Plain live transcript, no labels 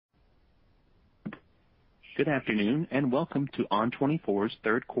Good afternoon, and welcome to ON24's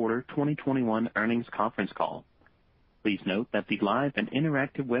third quarter 2021 earnings conference call. Please note that the live and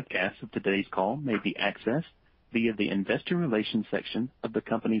interactive webcast of today's call may be accessed via the investor relations section of the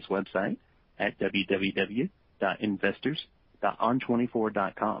company's website at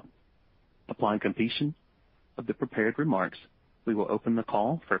www.investors.on24.com. Upon completion of the prepared remarks, we will open the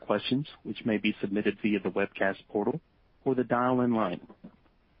call for questions which may be submitted via the webcast portal or the dial-in line.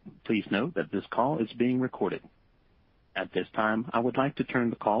 Please note that this call is being recorded. At this time, I would like to turn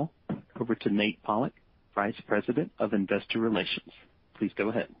the call over to Nate Pollack, Vice President of Investor Relations. Please go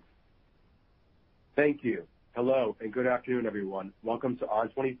ahead. Thank you. Hello, and good afternoon, everyone. Welcome to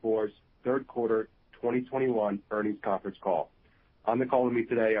ON24's third quarter 2021 earnings conference call. On the call with me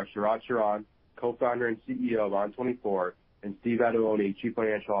today are Sharat Sharan, Co-founder and CEO of ON24, and Steve Vattuone, Chief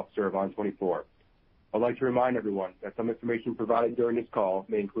Financial Officer of ON24. I'd like to remind everyone that some information provided during this call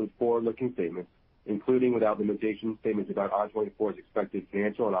may include forward-looking statements, including, without limitation, statements about ON24's expected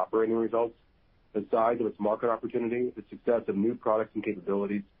financial and operating results, the size of its market opportunity, the success of new products and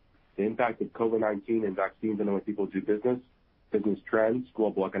capabilities, the impact of COVID-19 and vaccines on the way people do business trends,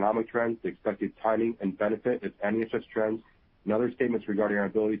 global economic trends, the expected timing and benefit, if any, of such trends, and other statements regarding our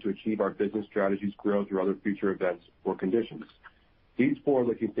ability to achieve our business strategies, growth, or other future events or conditions. These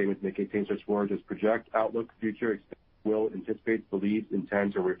forward-looking statements may contain such words as project, outlook, future, expect, will, anticipates, believes,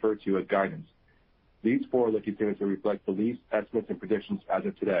 intends, or refer to as guidance. These forward-looking statements will reflect beliefs, estimates, and predictions as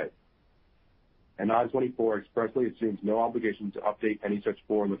of today. And ON24 expressly assumes no obligation to update any such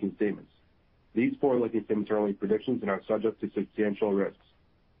forward-looking statements. These forward-looking statements are only predictions and are subject to substantial risks.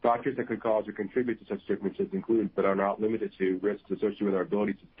 Factors that could cause or contribute to such differences include, but are not limited to, risks associated with our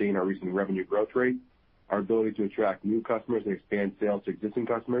ability to sustain our recent revenue growth rate, our ability to attract new customers and expand sales to existing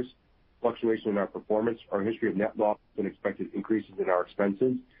customers, fluctuation in our performance, our history of net losses and expected increases in our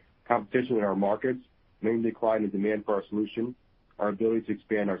expenses, competition in our markets, main decline in demand for our solution, our ability to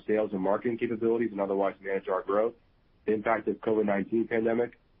expand our sales and marketing capabilities and otherwise manage our growth, the impact of COVID-19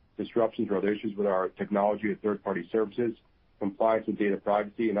 pandemic, disruptions or other issues with our technology or third-party services, compliance with data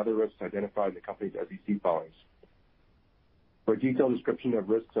privacy, and other risks identified in the company's SEC filings. For a detailed description of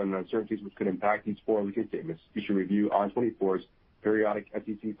risks and uncertainties which could impact these forward-looking statements, you should review ON24's periodic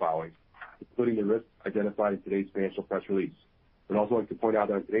SEC filings, including the risks identified in today's financial press release. We'd also like to point out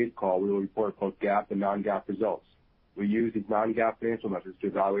that on today's call, we will report both GAAP and non-GAAP results. We use these non-GAAP financial measures to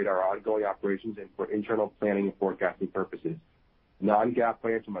evaluate our ongoing operations and for internal planning and forecasting purposes. Non-GAAP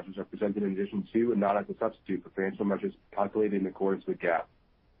financial measures are presented in addition to and not as a substitute for financial measures calculated in accordance with GAAP.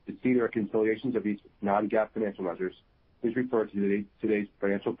 To see the reconciliations of these non-GAAP financial measures, please refer to today's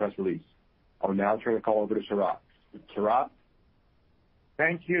financial press release. I will now turn the call over to Sharat. Sharat?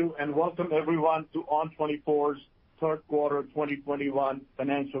 Thank you, and welcome everyone to ON24's third quarter 2021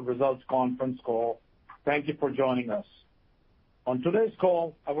 financial results conference call. Thank you for joining us. On today's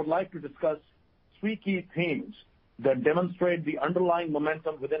call, I would like to discuss three key themes that demonstrate the underlying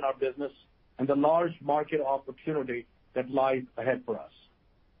momentum within our business and the large market opportunity that lies ahead for us.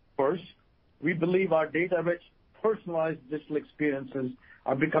 First, we believe our data-rich, personalized digital experiences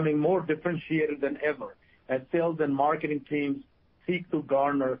are becoming more differentiated than ever as sales and marketing teams seek to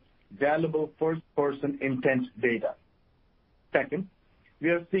garner valuable first-person intent data. Second, we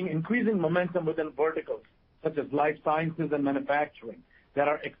are seeing increasing momentum within verticals such as life sciences and manufacturing that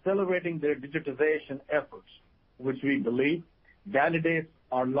are accelerating their digitization efforts, which we believe validates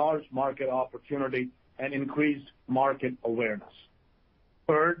our large market opportunity and increased market awareness.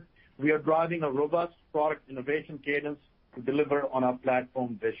 Third, we are driving a robust product innovation cadence to deliver on our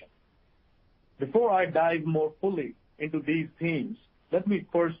platform vision. Before I dive more fully into these themes, let me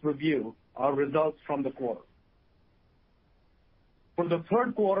first review our results from the quarter. For the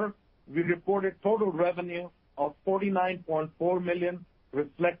third quarter, we reported total revenue of $49.4 million,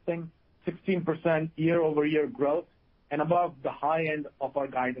 reflecting 16% year-over-year growth and above the high end of our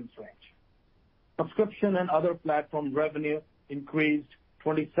guidance range. Subscription and other platform revenue increased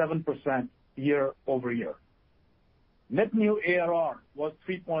 27% year-over-year. Net new ARR was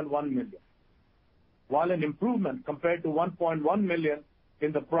 $3.1 million. While an improvement compared to $1.1 million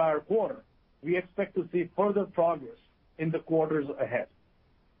in the prior quarter, we expect to see further progress in the quarters ahead.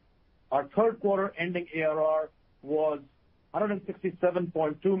 Our third quarter ending ARR was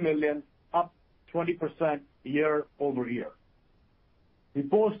 $167.2 million, up 20% year-over-year. We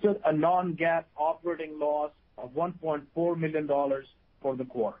posted a non-GAAP operating loss of $1.4 million for the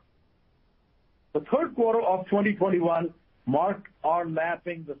quarter. The third quarter of 2021 marked our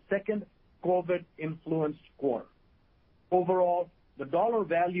lapping the second COVID-influenced quarter. Overall, the dollar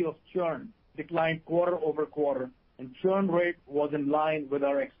value of churn declined quarter-over-quarter, and churn rate was in line with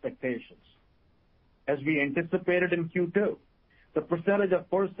our expectations. As we anticipated in Q2, the percentage of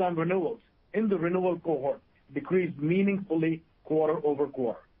first-time renewals in the renewal cohort decreased meaningfully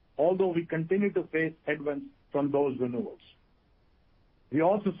quarter-over-quarter, although we continue to face headwinds from those renewals. We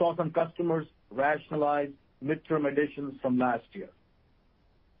also saw some customers rationalize midterm additions from last year.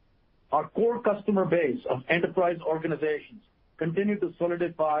 Our core customer base of enterprise organizations continued to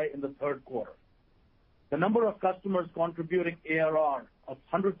solidify in the third quarter. The number of customers contributing ARR of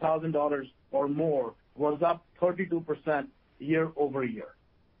 $100,000 or more was up 32% year-over-year.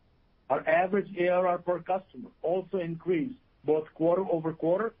 Our average ARR per customer also increased both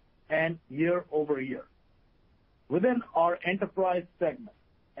quarter-over-quarter and year-over-year. Within our enterprise segment,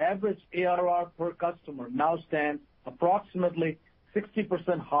 average ARR per customer now stands approximately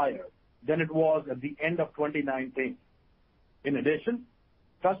 60% higher than it was at the end of 2019. In addition,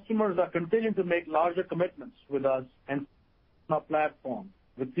 customers are continuing to make larger commitments with us and our platform,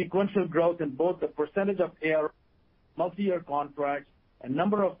 with sequential growth in both the percentage of ARR, multi-year contracts, and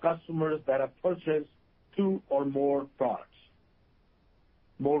number of customers that have purchased 2 or more products.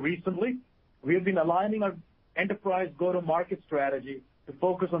 More recently, we have been aligning our enterprise go-to-market strategy to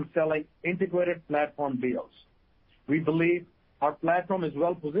focus on selling integrated platform deals. We believe our platform is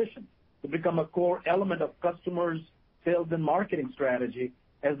well-positioned to become a core element of customers' sales and marketing strategy,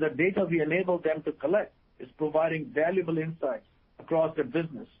 as the data we enable them to collect is providing valuable insights across their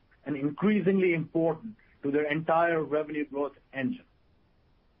business and increasingly important to their entire revenue growth engine.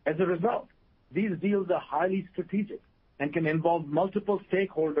 As a result, these deals are highly strategic and can involve multiple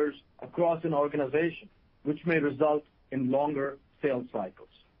stakeholders across an organization, which may result in longer sales cycles.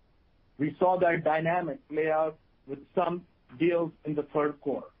 We saw that dynamic play out with some deals in the third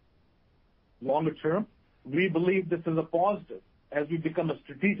quarter. Longer term, we believe this is a positive as we become a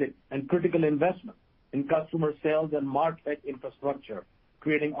strategic and critical investment in customer sales and MarTech infrastructure,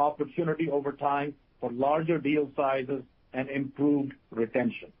 creating opportunity over time for larger deal sizes and improved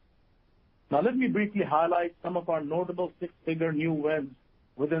retention. Now let me briefly highlight some of our notable six-figure new wins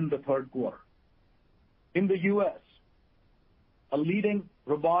within the third quarter. In the U.S., a leading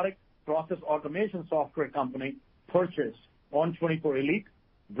robotic process automation software company purchased ON24 Elite,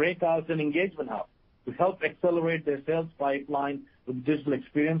 Breakouts, and Engagement Hub to help accelerate their sales pipeline with digital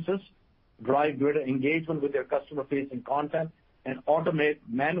experiences, drive greater engagement with their customer-facing content, and automate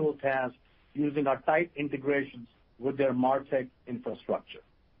manual tasks using our tight integrations with their MarTech infrastructure.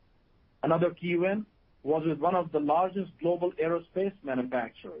 Another key win was with one of the largest global aerospace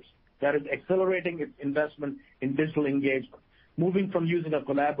manufacturers that is accelerating its investment in digital engagement, moving from using a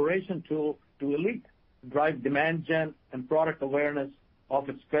collaboration tool to Elite to drive demand gen and product awareness of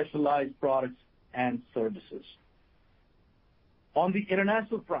its specialized products and services. On the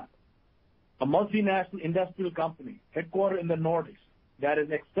international front, a multinational industrial company headquartered in the Nordics that is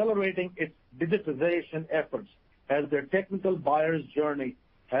accelerating its digitization efforts as their technical buyer's journey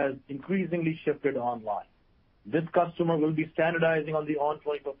has increasingly shifted online. This customer will be standardizing on the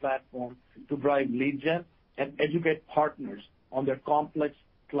ON24 platform to drive lead gen and educate partners on their complex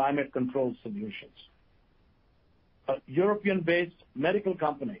climate control solutions. A European-based medical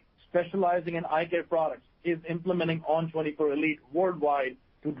company specializing in eye care products is implementing ON24 Elite worldwide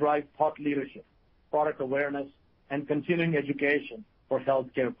to drive thought leadership, product awareness, and continuing education for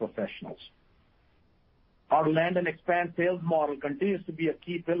healthcare professionals. Our land and expand sales model continues to be a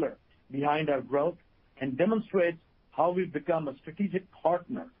key pillar behind our growth and demonstrates how we've become a strategic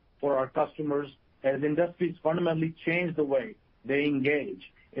partner for our customers as industries fundamentally change the way they engage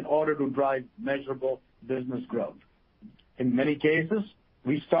in order to drive measurable business growth. In many cases,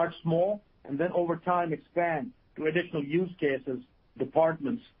 we start small and then over time expand to additional use cases,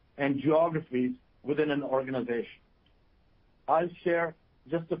 departments, and geographies within an organization. I'll share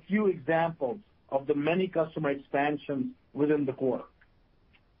just a few examples of the many customer expansions within the quarter.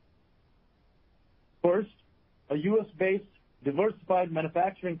 First, a U.S.-based diversified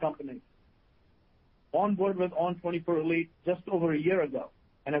manufacturing company onboarded with ON24 Elite just over a year ago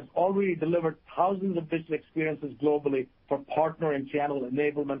and has already delivered thousands of digital experiences globally for partner and channel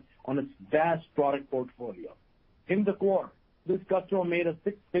enablement on its vast product portfolio. In the quarter, this customer made a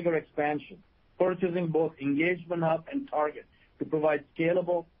six-figure expansion, purchasing both Engagement Hub and Target to provide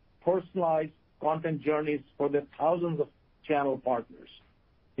scalable, personalized content journeys for their thousands of channel partners.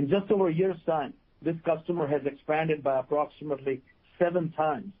 In just over a year's time, this customer has expanded by approximately 7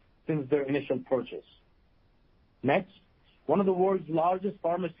 times since their initial purchase. Next, one of the world's largest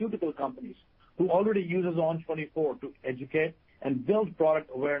pharmaceutical companies who already uses ON24 to educate and build product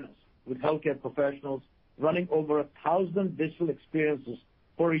awareness with healthcare professionals running over 1,000 digital experiences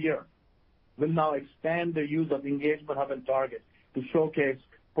per year will now expand their use of Engagement Hub and Target to showcase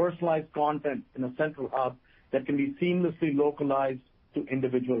personalized content in a central hub that can be seamlessly localized to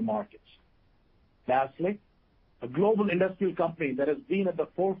individual markets. Lastly, a global industrial company that has been at the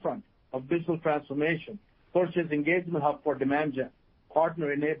forefront of digital transformation purchased Engagement Hub for demand gen,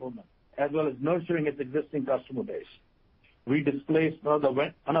 partner enablement, as well as nurturing its existing customer base. We displaced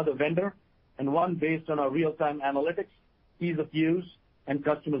another vendor and won based on our real-time analytics, ease of use, and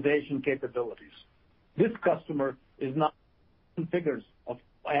customization capabilities. This customer is now in figures of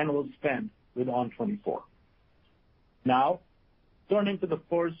annual spend with ON24. Now, turning to the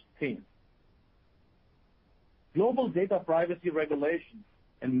first theme. Global data privacy regulations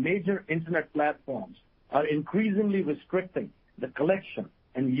and major internet platforms are increasingly restricting the collection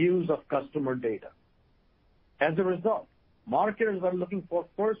and use of customer data. As a result, marketers are looking for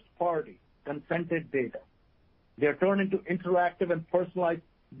first-party consented data. They're turning to interactive and personalized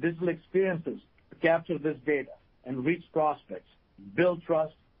digital experiences to capture this data and reach prospects, build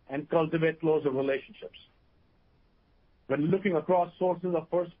trust, and cultivate closer relationships. When looking across sources of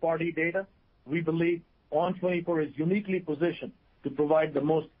first-party data, we believe ON24 is uniquely positioned to provide the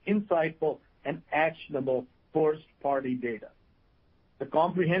most insightful and actionable first-party data. The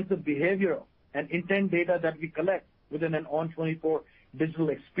comprehensive behavioral and intent data that we collect within an ON24 digital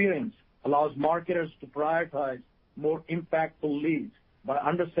experience allows marketers to prioritize more impactful leads by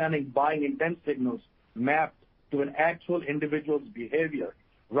understanding buying intent signals mapped to an actual individual's behavior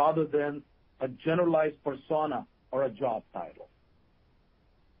rather than a generalized persona or a job title.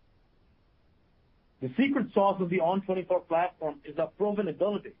 The secret sauce of the ON24 platform is our proven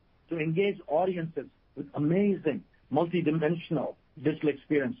ability to engage audiences with amazing multidimensional digital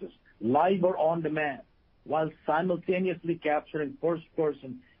experiences, live or on demand, while simultaneously capturing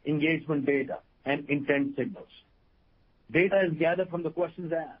first-person engagement data and intent signals. Data is gathered from the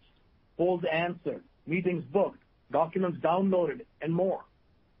questions asked, polls answered, meetings booked, documents downloaded, and more.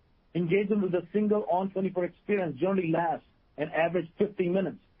 Engagement with a single ON24 experience generally lasts an average 50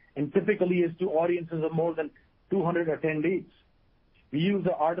 minutes and typically is to audiences of more than 200 attendees. We use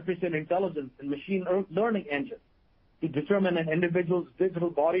the artificial intelligence and machine learning engine to determine an individual's digital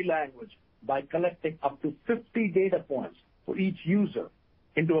body language by collecting up to 50 data points for each user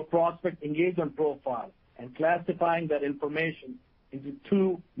into a prospect engagement profile and classifying that information into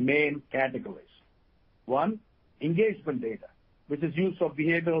two main categories. One, engagement data, which is used for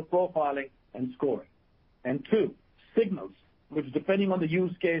behavioral profiling and scoring. And two, signals, which depending on the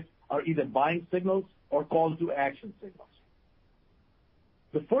use case are either buying signals or call to action signals.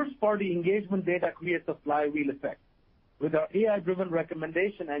 The first-party engagement data creates a flywheel effect. With our AI-driven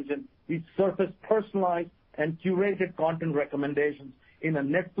recommendation engine, we surface personalized and curated content recommendations in a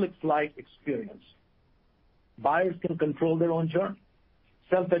Netflix-like experience. Buyers can control their own journey,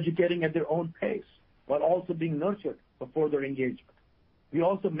 self-educating at their own pace, while also being nurtured for further engagement. We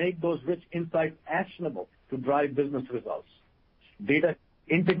also make those rich insights actionable to drive business results. Data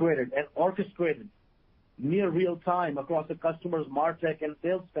integrated and orchestrated near real time across the customer's MarTech and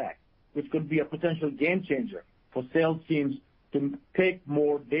sales stack, which could be a potential game changer for sales teams to take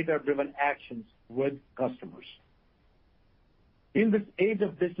more data-driven actions with customers. In this age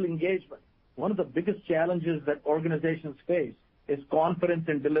of digital engagement, one of the biggest challenges that organizations face is confidence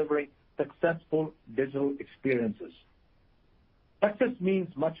in delivering successful digital experiences. Success means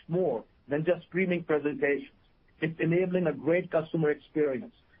much more than just streaming presentations. It's enabling a great customer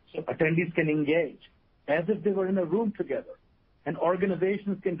experience so attendees can engage as if they were in a room together, and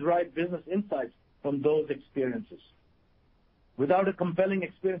organizations can derive business insights from those experiences. Without a compelling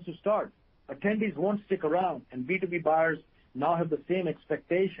experience to start, attendees won't stick around, and B2B buyers now have the same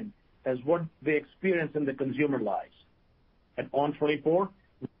expectation as what they experience in the consumer lives. At ON24,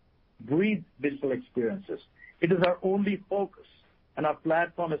 we breathe digital experiences. It is our only focus, and our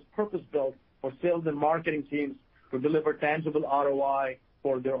platform is purpose-built for sales and marketing teams to deliver tangible ROI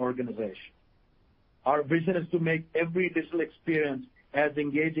for their organization. Our vision is to make every digital experience as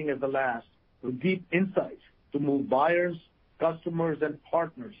engaging as the last, with deep insights to move buyers, customers, and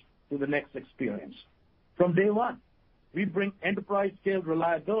partners to the next experience. From day one, we bring enterprise-scale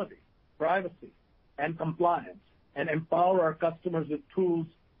reliability, privacy, and compliance, and empower our customers with tools,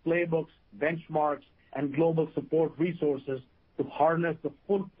 playbooks, benchmarks, and global support resources to harness the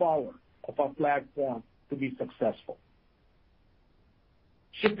full power of our platform to be successful.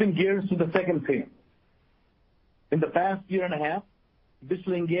 Shifting gears to the second theme. In the past year and a half,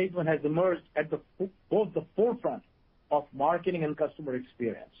 digital engagement has emerged at both the forefront of marketing and customer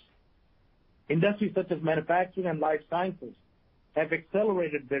experience. Industries such as manufacturing and life sciences have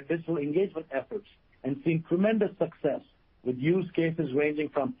accelerated their digital engagement efforts and seen tremendous success with use cases ranging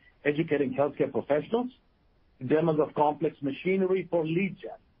from educating healthcare professionals, demos of complex machinery for lead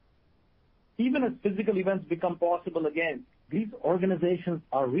gen. Even as physical events become possible again, these organizations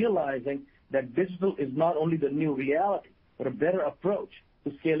are realizing that digital is not only the new reality, but a better approach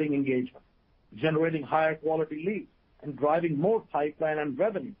to scaling engagement, generating higher quality leads, and driving more pipeline and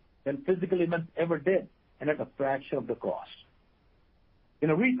revenue than physical events ever did, and at a fraction of the cost. In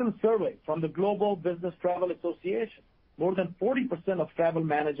a recent survey from the Global Business Travel Association, more than 40% of travel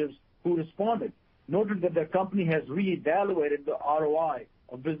managers who responded noted that their company has reevaluated the ROI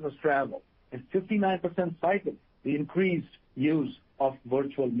of business travel, and 59% cited the increased use of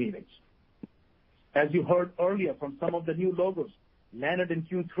virtual meetings. As you heard earlier from some of the new logos landed in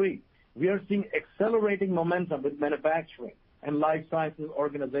Q3, we are seeing accelerating momentum with manufacturing and life sciences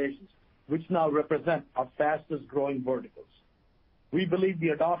organizations, which now represent our fastest growing verticals. We believe the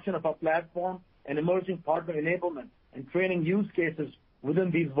adoption of our platform and emerging partner enablement and training use cases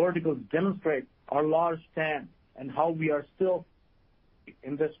within these verticals demonstrate our large TAM and how we are still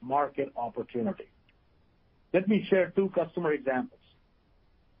in this market opportunity. Let me share two customer examples.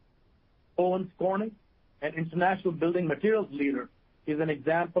 Owens Corning, an international building materials leader, is an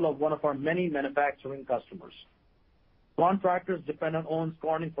example of one of our many manufacturing customers. Contractors depend on Owens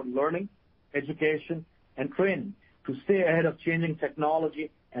Corning for learning, education, and training to stay ahead of changing technology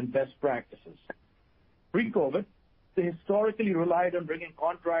and best practices. Pre-COVID, they historically relied on bringing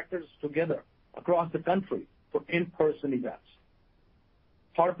contractors together across the country for in-person events.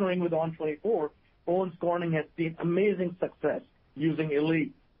 Partnering with ON24, Owens Corning has seen amazing success using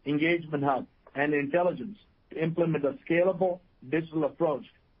Elite, Engagement Hub, and Intelligence to implement a scalable digital approach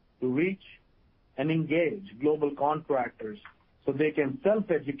to reach and engage global contractors so they can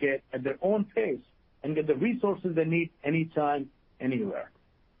self-educate at their own pace and get the resources they need anytime, anywhere.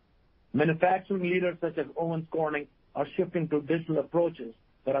 Manufacturing leaders such as Owens Corning are shifting to digital approaches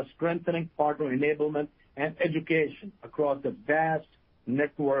that are strengthening partner enablement and education across the vast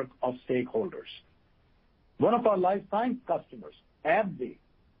network of stakeholders. One of our life science customers, AbbVie,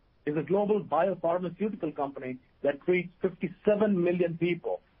 is a global biopharmaceutical company that treats 57 million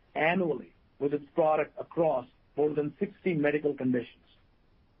people annually with its product across more than 60 medical conditions.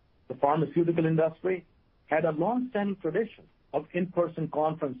 The pharmaceutical industry had a long-standing tradition of in-person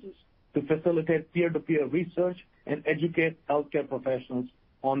conferences to facilitate peer-to-peer research and educate healthcare professionals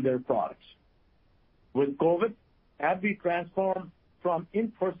on their products. With COVID, AbbVie transformed from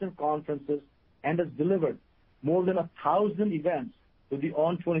in-person conferences and has delivered more than 1,000 events with the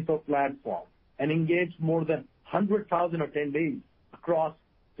ON24 platform and engaged more than 100,000 attendees across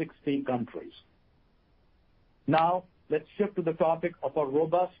 60 countries. Now, let's shift to the topic of our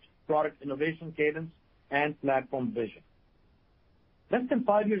robust product innovation cadence and platform vision. Less than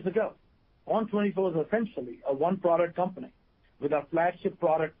 5 years ago, ON24 was essentially a one-product company with our flagship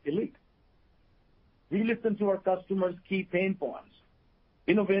product, Elite. We listened to our customers' key pain points,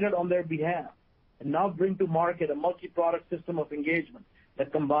 innovated on their behalf, and now bring to market a multi-product system of engagement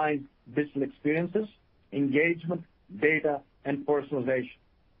that combines digital experiences, engagement, data, and personalization.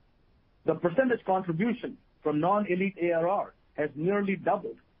 The percentage contribution from non-Elite ARR has nearly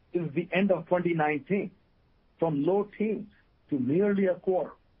doubled since the end of 2019, from low teens to nearly a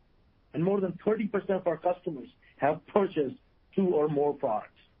quarter, and more than 30% of our customers have purchased 2 or more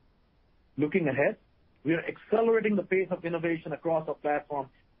products. Looking ahead, we are accelerating the pace of innovation across our platform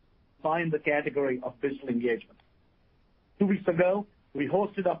to find the category of digital engagement. 2 weeks ago, we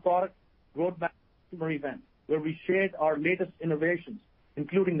hosted our product roadmap customer event where we shared our latest innovations,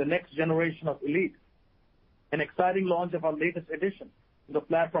 including the next generation of Elite, an exciting launch of our latest addition to the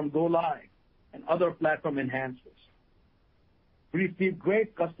platform Go Live, and other platform enhancements. We received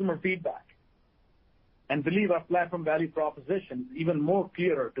great customer feedback and believe our platform value proposition is even more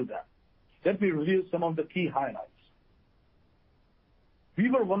clearer to them. Let me review some of the key highlights. We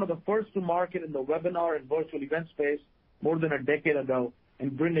were one of the first to market in the webinar and virtual event space more than a decade ago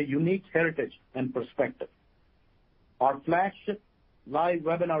and bring a unique heritage and perspective. Our flagship live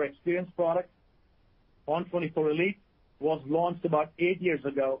webinar experience product, ON24 Elite, was launched about 8 years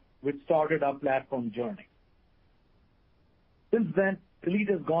ago, which started our platform journey. Since then, Elite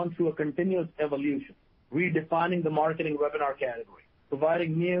has gone through a continuous evolution, redefining the marketing webinar category,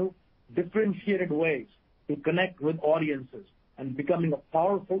 providing new, differentiated ways to connect with audiences, and becoming a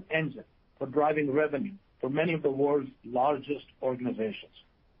powerful engine for driving revenue for many of the world's largest organizations.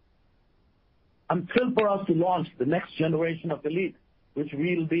 I'm thrilled for us to launch the next generation of Elite, which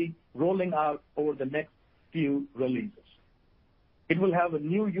we'll be rolling out over the next few releases. It will have a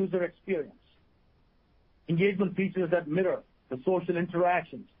new user experience, engagement features that mirror the social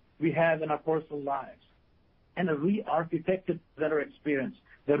interactions we have in our personal lives, and a re-architected presenter experience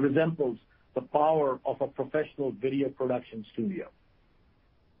that resembles the power of a professional video production studio.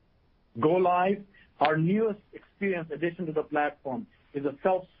 Go Live, our newest experience addition to the platform, is a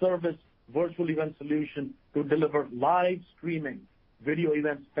self-service virtual event solution to deliver live streaming video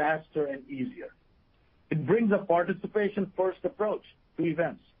events faster and easier. It brings a participation-first approach to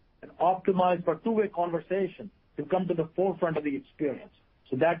events and optimized for two-way conversation to come to the forefront of the experience.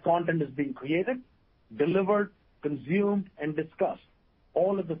 So that content is being created, delivered, consumed, and discussed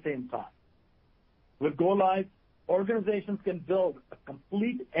all at the same time. With Go Live, organizations can build a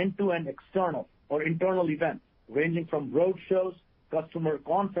complete end-to-end external or internal event ranging from road shows, customer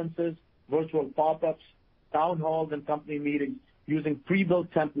conferences, virtual pop-ups, town halls, and company meetings using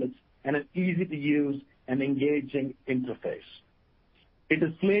pre-built templates and an easy-to-use and engaging interface. It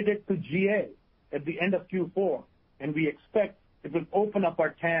is slated to GA at the end of Q4, and we expect it will open up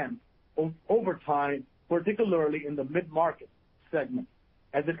our TAM over time, particularly in the mid-market segment,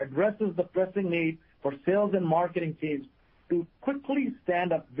 as it addresses the pressing need for sales and marketing teams to quickly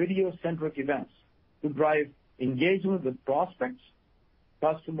stand up video-centric events to drive engagement with prospects,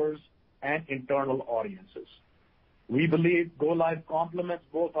 customers, and internal audiences. We believe Go Live complements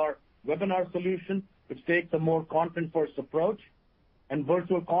both our webinar solution, which takes a more content-first approach, and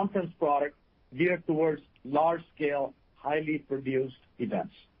virtual conference product geared towards large-scale, highly produced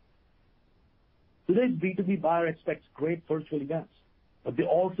events. Today's B2B buyer expects great virtual events, but they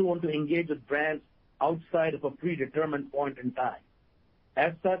also want to engage with brands outside of a predetermined point in time.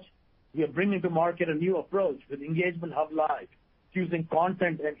 As such, we are bringing to market a new approach with Engagement Hub Live, using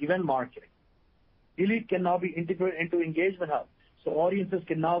content and event marketing. Elite can now be integrated into Engagement Hub, so audiences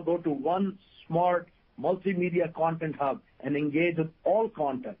can now go to one smart multimedia content hub and engage with all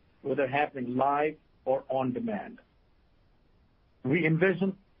content, whether happening live or on demand. We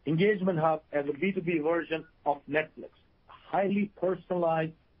envision Engagement Hub as a B2B version of Netflix, a highly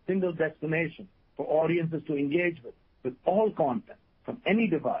personalized single destination for audiences to engage with all content from any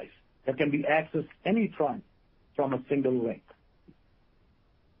device that can be accessed anytime from a single link.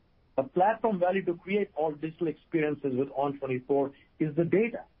 The platform value to create all digital experiences with ON24 is the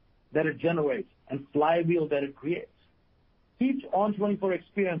data that it generates and flywheel that it creates. Each ON24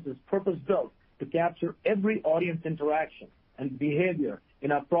 experience is purpose-built to capture every audience interaction and behavior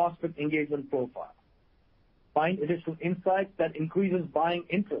in our prospect engagement profile. Find additional insights that increases buying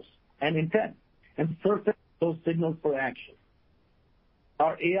interest and intent, and surface those signals for action.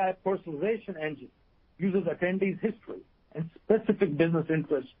 Our AI personalization engine uses attendees' history and specific business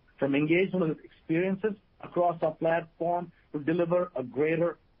interests from engagement with experiences across our platform to deliver a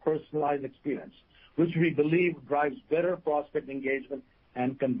greater personalized experience, which we believe drives better prospect engagement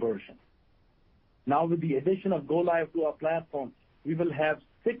and conversion. Now, with the addition of Go Live to our platform, we will have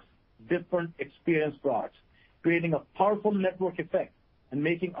 6 different experience products, creating a powerful network effect and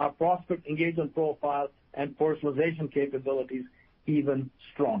making our prospect engagement profile and personalization capabilities even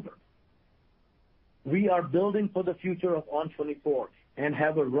stronger. We are building for the future of ON24 and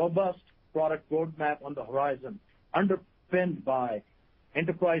have a robust product roadmap on the horizon, underpinned by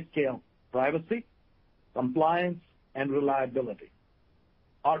enterprise-scale privacy, compliance, and reliability.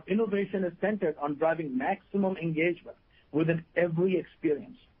 Our innovation is centered on driving maximum engagement within every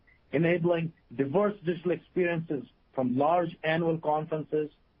experience, enabling diverse digital experiences from large annual conferences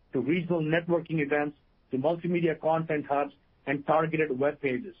to regional networking events to multimedia content hubs and targeted web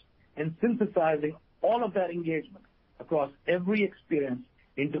pages, and synthesizing all of that engagement across every experience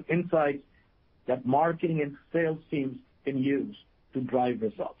into insights that marketing and sales teams can use to drive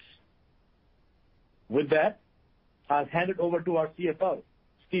results. With that, I'll hand it over to our CFO,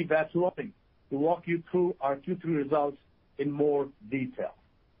 Steve Vattuone, to walk you through our Q3 results in more detail.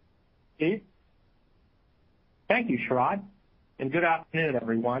 Steve? Thank you, Sharat, and good afternoon,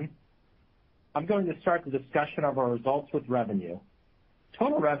 everyone. I'm going to start the discussion of our results with revenue.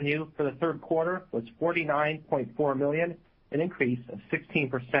 Total revenue for the third quarter was $49.4 million, an increase of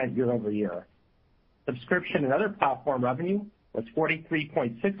 16% year over year. Subscription and other platform revenue was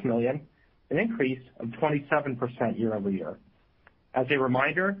 $43.6 million, an increase of 27% year over year. As a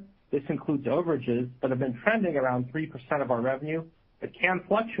reminder, this includes overages that have been trending around 3% of our revenue, but can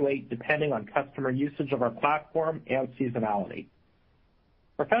fluctuate depending on customer usage of our platform and seasonality.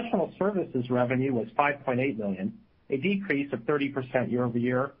 Professional services revenue was $5.8 million, a decrease of 30% year over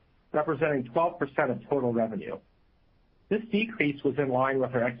year, representing 12% of total revenue. This decrease was in line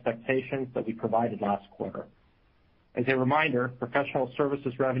with our expectations that we provided last quarter. As a reminder, professional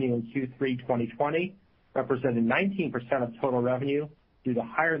services revenue in Q3 2020 represented 19% of total revenue due to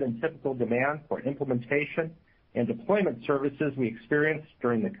higher than typical demand for implementation and deployment services we experienced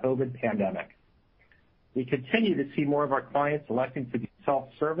during the COVID pandemic. We continue to see more of our clients electing to be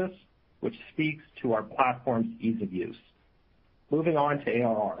self-service which speaks to our platform's ease of use. Moving on to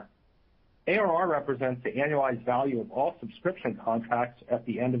ARR. ARR represents the annualized value of all subscription contracts at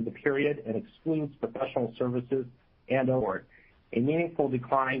the end of the period and excludes professional services and award, a meaningful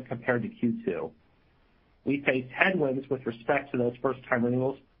decline compared to Q2. We faced headwinds with respect to those first-time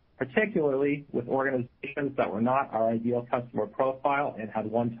renewals, particularly with organizations that were not our ideal customer profile and had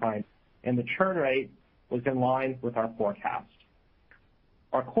one time, and the churn rate was in line with our forecast.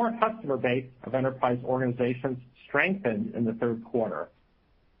 Our core customer base of enterprise organizations strengthened in the third quarter.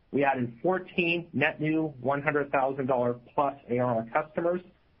 We added 14 net new $100,000 plus ARR customers,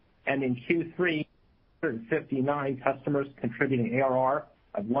 and in Q3, 159 customers contributing ARR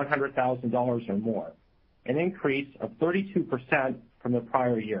of $100,000 or more, an increase of 32% from the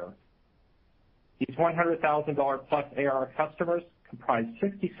prior year. These $100,000 plus ARR customers comprise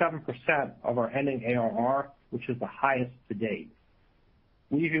 67% of our ending ARR, which is the highest to date.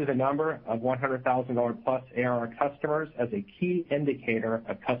 We view the number of $100,000 plus ARR customers as a key indicator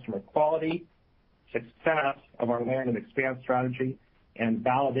of customer quality, success of our land and expand strategy, and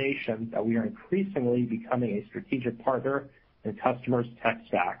validation that we are increasingly becoming a strategic partner in customers' tech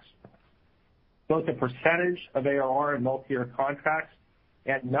stacks. Both the percentage of ARR in multi-year contracts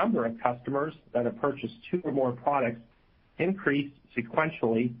and number of customers that have purchased 2 or more products increased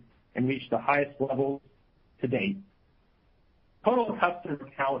sequentially and reached the highest levels to date. Total customer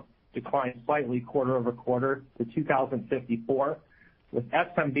count declined slightly quarter-over-quarter to 2,054, with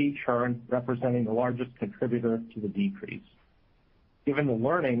SMB churn representing the largest contributor to the decrease. Given the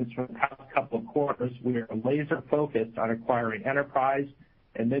learnings from the past couple of quarters, we are laser focused on acquiring enterprise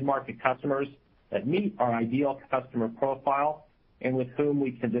and mid-market customers that meet our ideal customer profile and with whom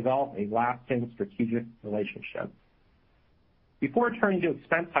we can develop a lasting strategic relationship. Before turning to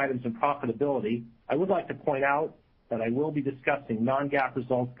expense items and profitability, I would like to point out that I will be discussing non-GAAP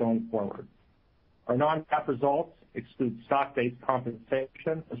results going forward. Our non-GAAP results exclude stock-based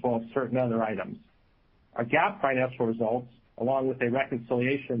compensation as well as certain other items. Our GAAP financial results, along with a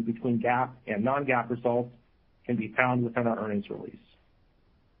reconciliation between GAAP and non-GAAP results, can be found within our earnings release.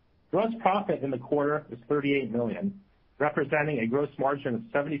 Gross profit in the quarter was $38 million, representing a gross margin of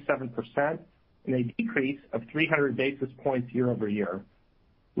 77% and a decrease of 300 basis points year-over-year.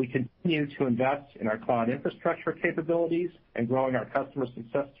 We continue to invest in our cloud infrastructure capabilities and growing our customer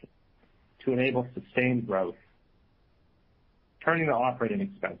success to enable sustained growth. Turning to operating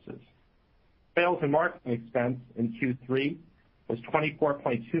expenses. Sales and marketing expense in Q3 was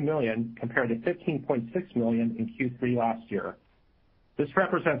 $24.2 million compared to $15.6 million in Q3 last year. This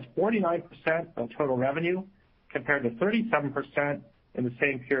represents 49% of total revenue compared to 37% in the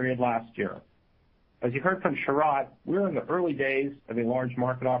same period last year. As you heard from Sharat, we're in the early days of a large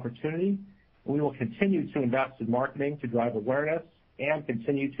market opportunity, and we will continue to invest in marketing to drive awareness and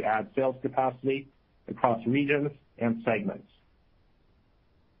continue to add sales capacity across regions and segments.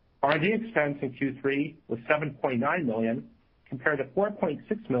 R&D expense in Q3 was $7.9 million compared to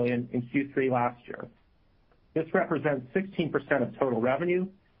 $4.6 million in Q3 last year. This represents 16% of total revenue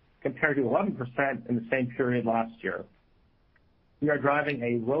compared to 11% in the same period last year. We are driving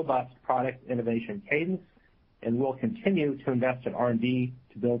a robust product innovation cadence and will continue to invest in R&D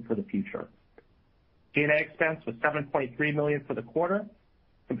to build for the future. G&A expense was $7.3 million for the quarter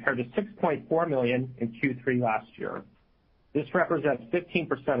compared to $6.4 million in Q3 last year. This represents 15%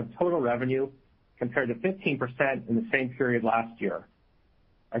 of total revenue compared to 15% in the same period last year.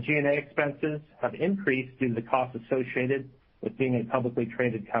 Our G&A expenses have increased due to the costs associated with being a publicly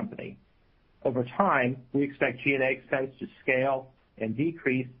traded company. Over time, we expect G&A expense to scale and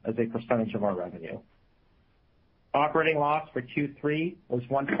decrease as a percentage of our revenue. Operating loss for Q3 was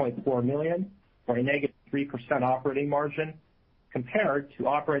 $1.4 million, or a negative 3% operating margin, compared to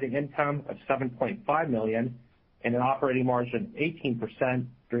operating income of $7.5 million and an operating margin of 18%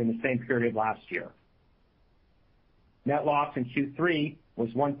 during the same period last year. Net loss in Q3 was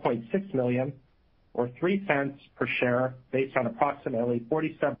 $1.6 million, or 3 cents per share, based on approximately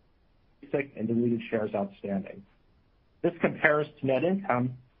 47 basic and diluted shares outstanding. This compares to net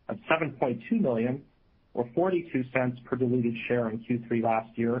income of $7.2 million, or 42 cents per diluted share in Q3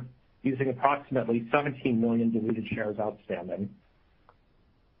 last year, using approximately 17 million diluted shares outstanding.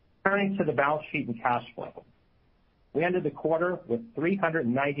 Turning to the balance sheet and cash flow. We ended the quarter with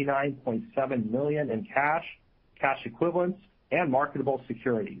 $399.7 million in cash equivalents, and marketable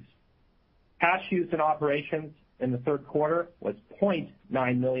securities. Cash used in operations in the third quarter was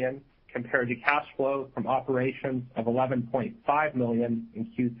 $0.9 million compared to cash flow from operations of $11.5 million in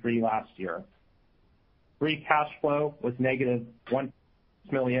Q3 last year. Free cash flow was negative $1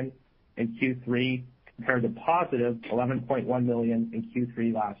 million in Q3 compared to positive $11.1 million in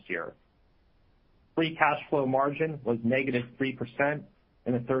Q3 last year. Free cash flow margin was -3%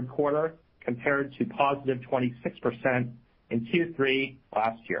 in the third quarter compared to positive 26% in Q3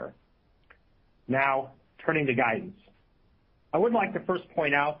 last year. Now, turning to guidance. I would like to first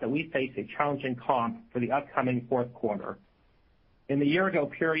point out that we face a challenging comp for the upcoming fourth quarter. In the year-ago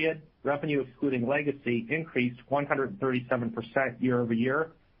period, revenue excluding legacy increased 137%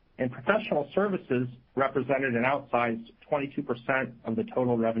 year-over-year, and professional services represented an outsized 22% of the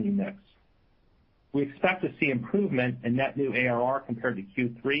total revenue mix. We expect to see improvement in net new ARR compared to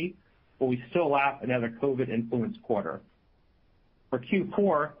Q3, but we still lap another COVID-influenced quarter. For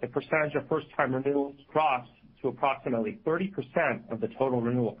Q4, the percentage of first-time renewals dropped to approximately 30% of the total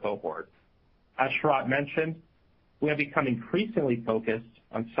renewal cohort. As Sharat mentioned, we have become increasingly focused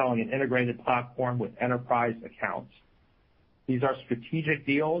on selling an integrated platform with enterprise accounts. These are strategic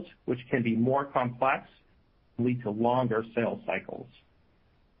deals which can be more complex and lead to longer sales cycles.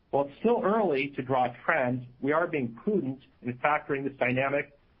 While it's still early to draw a trend, we are being prudent in factoring this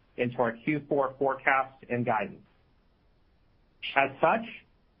dynamic into our Q4 forecast and guidance. As such,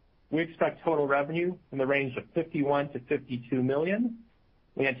 we expect total revenue in the range of $51 million-$52 million.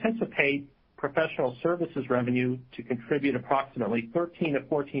 We anticipate professional services revenue to contribute approximately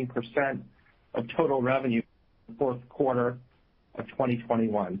 13%-14% of total revenue in the fourth quarter of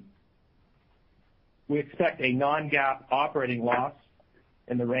 2021. We expect a non-GAAP operating loss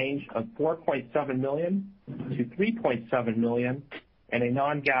in the range of $4.7 million-$3.7 million and a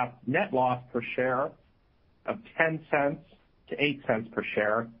non-GAAP net loss per share of $0.10-$0.08 per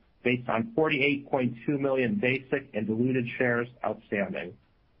share based on 48.2 million basic and diluted shares outstanding.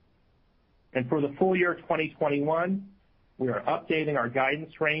 And for the full year 2021, we are updating our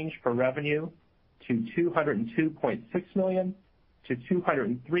guidance range for revenue to $202.6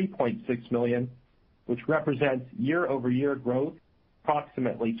 million-$203.6 million, which represents year-over-year growth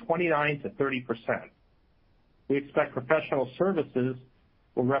approximately 29%-30%. We expect professional services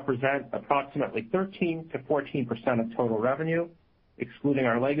will represent approximately 13%-14% of total revenue, excluding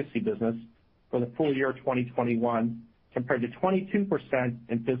our legacy business, for the full year 2021, compared to 22%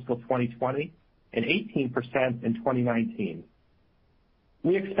 in fiscal 2020 and 18% in 2019.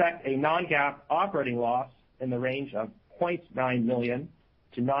 We expect a non-GAAP operating loss in the range of $0.9 million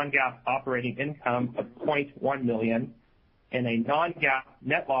to non-GAAP operating income of $0.1 million and a non-GAAP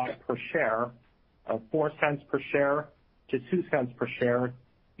net loss per share of $0.04 per share to $0.02 per share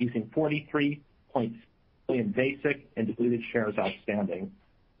using 43.6 million basic and diluted shares outstanding.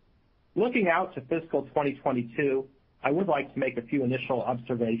 Looking out to fiscal 2022, I would like to make a few initial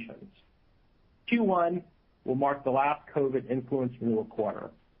observations. Q1 will mark the last COVID-influenced renewal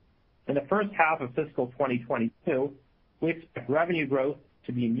quarter. In the first half of fiscal 2022, we expect revenue growth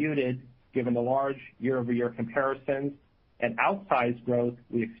to be muted given the large year-over-year comparisons and outsized growth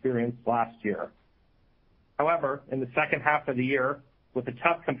we experienced last year. However, in the second half of the year, with the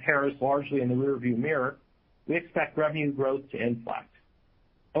tough compares largely in the rearview mirror, we expect revenue growth to inflect.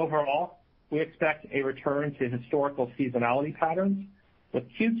 Overall, we expect a return to historical seasonality patterns, with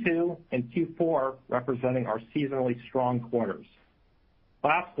Q2 and Q4 representing our seasonally strong quarters.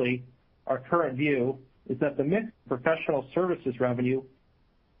 Lastly, our current view is that the mix of professional services revenue,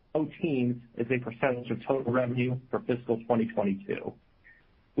 low teens, is a percentage of total revenue for fiscal 2022.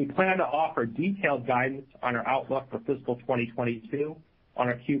 We plan to offer detailed guidance on our outlook for fiscal 2022 on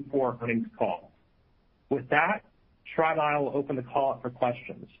our Q4 earnings call. With that, Sharat and I will open the call up for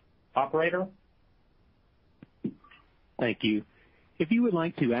questions. Operator? Thank you. If you would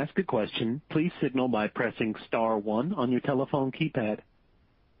like to ask a question, please signal by pressing star one on your telephone keypad.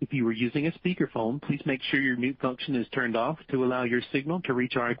 If you are using a speakerphone, please make sure your mute function is turned off to allow your signal to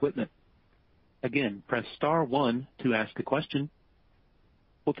reach our equipment. Again, press star one to ask a question.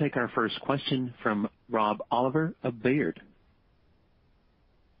 We'll take our first question from Rob Oliver of Baird.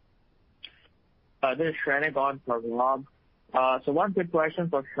 This is Shrenik on for Rob. So one quick question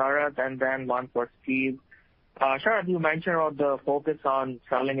for Sharat and then one for Steve. Sharat, you mentioned about the focus on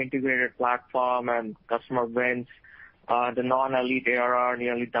selling integrated platform and customer wins, the non-Elite ARR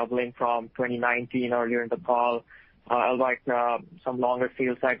nearly doubling from 2019 earlier in the call, like some longer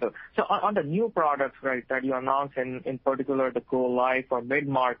sales cycle. So on the new products, right, that you announced, in particular the Go Live for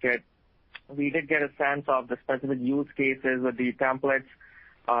mid-market, we did get a sense of the specific use cases with the templates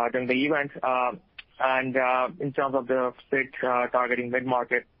during the event, and in terms of the fit targeting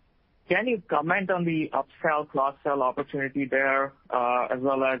mid-market. Can you comment on the upsell, cross-sell opportunity there, as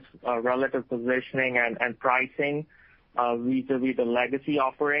well as relative positioning and pricing vis-a-vis the legacy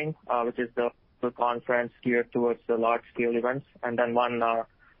offering, which is the conference geared towards the large-scale events? And then one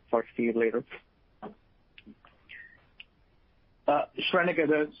for Steve later. Shrenik,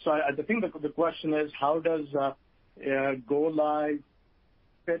 so I think the question is, how does Go Live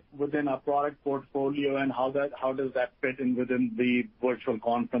fit within our product portfolio, and how does that fit in within the virtual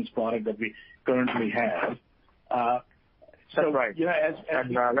conference product that we currently have? That's right.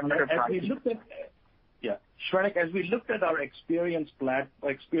 Shrenik, as we looked at our experience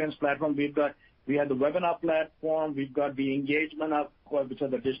platform, we had the webinar platform, we've got the engagement of which are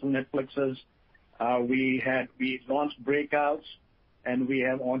the digital Netflixes. We launched Breakouts, and we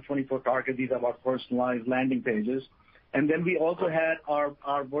have ON24 Target. These are our personalized landing pages. And then we also had our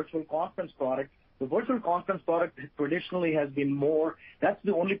virtual conference product. The virtual conference product traditionally has been more, that's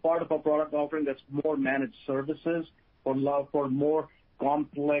the only part of our product offering that's more managed services for more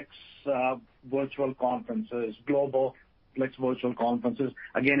complex virtual conferences, global complex virtual conferences.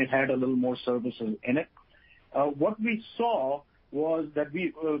 Again, it had a little more services in it. What we saw was that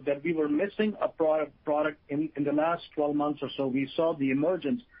we were missing a product in the last 12 months or so. We saw the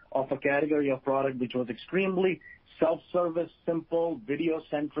emergence of a category of product which was extremely self-service, simple,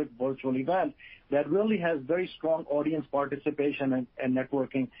 video-centric virtual event that really has very strong audience participation and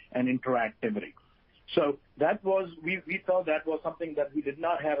networking and interactivity. So we thought that was something that we did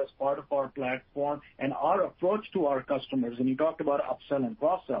not have as part of our platform, and our approach to our customers, and you talked about upsell and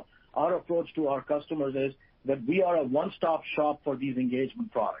cross-sell, our approach to our customers is that we are a one-stop shop for these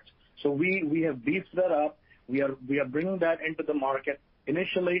engagement products. So we have beefed that up. We are bringing that into the market.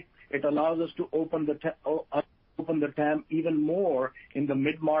 Initially, it allows us to open the TAM even more in the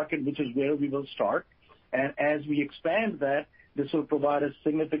mid-market, which is where we will start. And as we expand that, this will provide a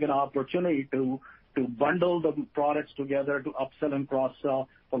significant opportunity to bundle the products together, to upsell and cross-sell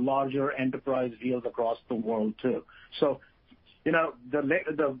for larger enterprise deals across the world too. So,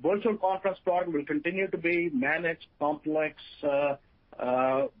 the virtual conference product will continue to be managed, complex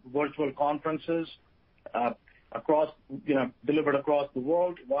virtual conferences delivered across the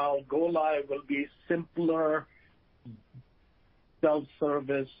world, while Go Live will be simpler,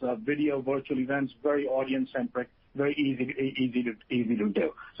 self-service video virtual events, very audience-centric, very easy to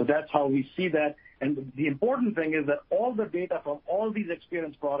do. So that's how we see that. And the important thing is that all the data from all these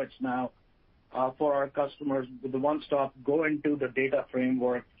experience products now for our customers with the one-stop go into the data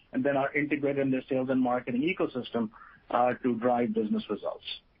framework and then are integrated in their sales and marketing ecosystem to drive business results.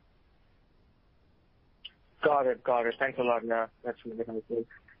 Got it. Thanks a lot. Yeah, that's really helpful.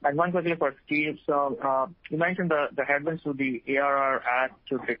 And one quickly for Steve. So you mentioned the headwinds to the ARR add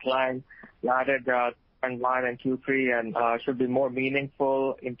to decline added in Q3 and should be more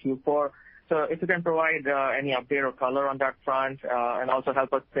meaningful in Q4. So if you can provide any update or color on that front, and also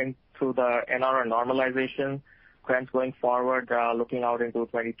help us think through the NRR normalization trends going forward, looking out into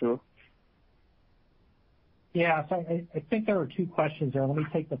 22. Yeah, so I think there are two questions there. Let me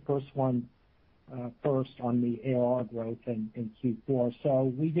take the first one first on the ARR growth in Q4.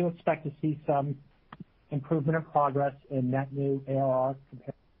 So we do expect to see some improvement in progress in net new ARR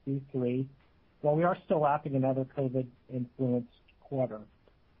compared to Q3, while we are still lapping another COVID-influenced quarter.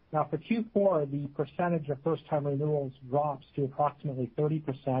 Now, for Q4, the percentage of first-time renewals drops to approximately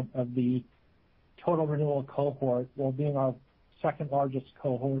 30% of the total renewal cohort, while being our second largest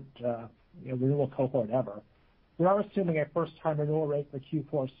cohort, renewal cohort ever. We are assuming a first-time renewal rate for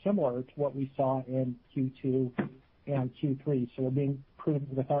Q4 similar to what we saw in Q2 and Q3, so we're being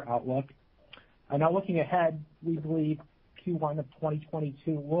prudent with our outlook. Now, looking ahead, we believe Q1 of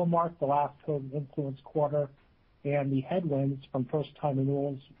 2022 will mark the last COVID-influenced quarter, and the headwinds from first-time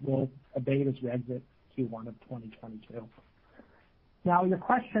renewals will abate as we exit Q1 of 2022. Now, your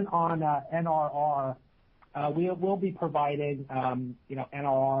question on NRR, we will be providing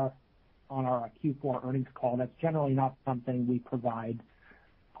NRR on our Q4 earnings call. That's generally not something we provide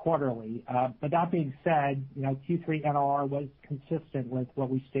quarterly. But that being said, Q3 NRR was consistent with what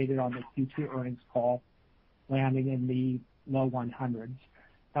we stated on the Q2 earnings call, landing in the low 100s.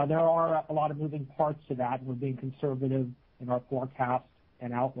 Now, there are a lot of moving parts to that. We're being conservative in our forecast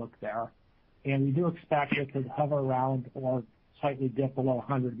and outlook there. And we do expect it to hover around or slightly dip below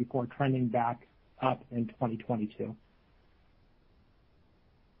 100 before trending back up in 2022.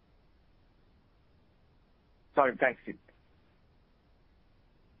 Sorry, thanks, Steve.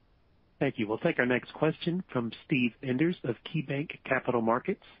 Thank you. We'll take our next question from Steve Enders of KeyBanc Capital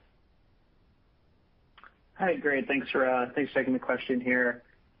Markets. Hi, great. Thanks for taking the question here.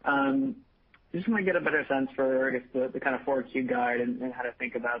 Just want to get a better sense for, I guess, the kind of 4Q guide and how to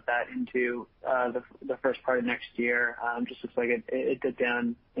think about that into the first part of next year. Just looks like it dipped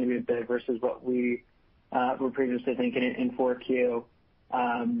down maybe a bit versus what we were previously thinking in 4Q.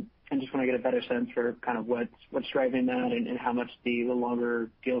 And just want to get a better sense for kind of what's driving that and how much the longer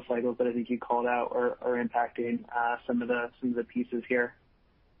deal cycles that I think you called out are impacting some of the pieces here.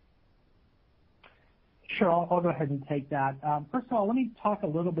 Sure. I'll go ahead and take that. First of all, let me talk a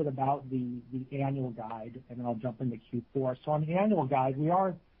little bit about the annual guide, and then I'll jump into Q4. So on the annual guide, we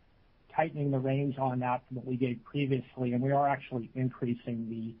are tightening the range on that from what we gave previously, and we are actually increasing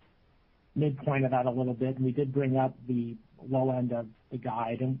the midpoint of that a little bit, and we did bring up the low end of the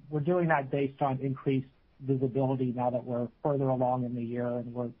guide. And we're doing that based on increased visibility now that we're further along in the year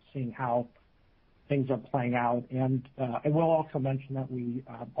and we're seeing how things are playing out. And I will also mention that we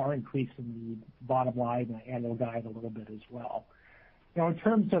are increasing the bottom line and the annual guide a little bit as well. In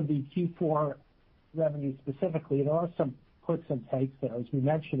terms of the Q4 revenue specifically, there are some puts and takes there. As we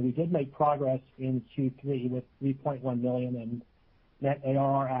mentioned, we did make progress in Q3 with $3.1 million in net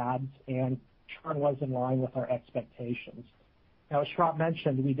ARR adds, and churn was in line with our expectations. Now, as Sharat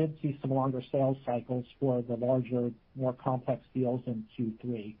mentioned, we did see some longer sales cycles for the larger, more complex deals in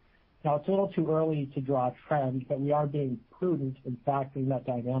Q3. Now, it's a little too early to draw a trend, but we are being prudent in factoring that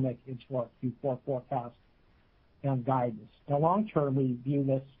dynamic into our Q4 forecast and guidance. Now, long term, we view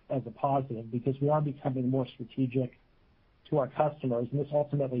this as a positive because we are becoming more strategic to our customers, and this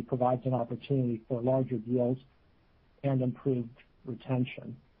ultimately provides an opportunity for larger deals and improved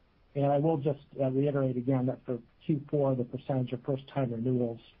retention. And I will just reiterate again that for Q4, the percentage of first-time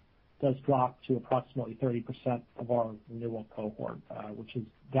renewals does drop to approximately 30% of our renewal cohort, which is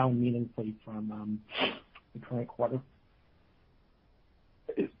down meaningfully from the current quarter.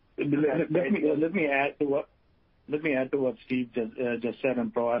 Let me add to what Steve just said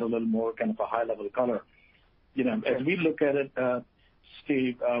and provide a little more kind of a high-level color. As we look at it,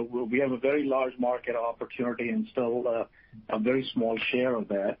 Steve, we have a very large market opportunity and still a very small share of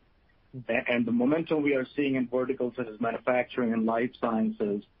that. And the momentum we are seeing in verticals such as manufacturing and life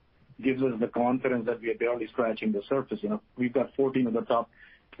sciences gives us the confidence that we are barely scratching the surface. We've got 14 of the top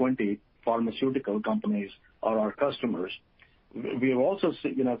 20 pharmaceutical companies are our customers. We are also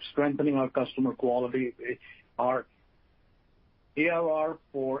strengthening our customer quality. Our ARR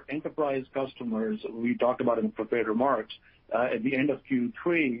for enterprise customers, we talked about in the prepared remarks, at the end of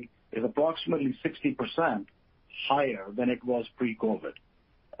Q3 is approximately 60% higher than it was pre-COVID.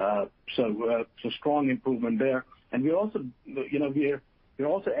 So strong improvement there. And we're also, we're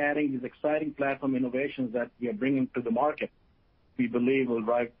also adding these exciting platform innovations that we are bringing to the market. We believe will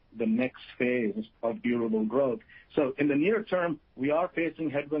drive the next phase of durable growth. So in the near term, we are facing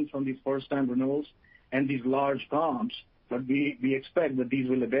headwinds from these first-time renewals and these large comps, but we expect that these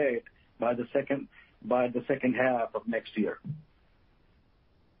will abate by the second half of next year.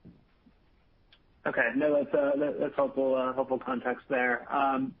 Okay, no, that's helpful context there.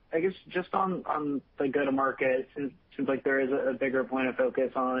 I guess just on the go-to-market, it seems like there is a bigger point of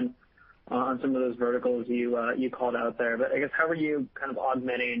focus on some of those verticals you called out there. But I guess how are you kind of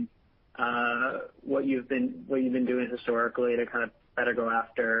augmenting what you've been doing historically to kind of better go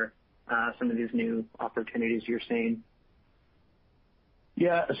after some of these new opportunities you're seeing?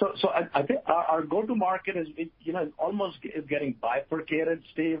 Yeah, so I think our go-to-market is almost getting bifurcated,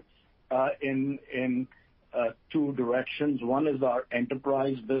 Steve, in two directions. One is our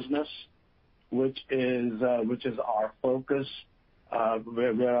enterprise business, which is our focus,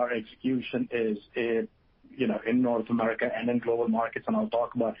 where our execution is in North America and in global markets, and I'll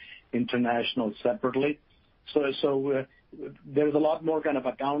talk about international separately. So there's a lot more kind of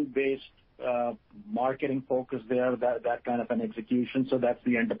account-based marketing focus there, that kind of an execution. So that's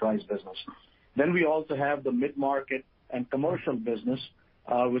the enterprise business. Then we also have the mid-market and commercial business,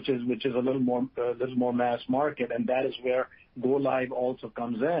 which is a little more mass market, and that is where Go Live also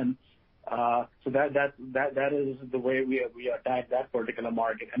comes in. So that is the way we attack that particular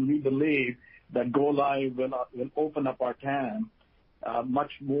market, and we believe that Go Live will open up our TAM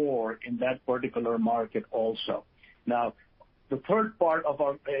much more in that particular market also. Now, the third part of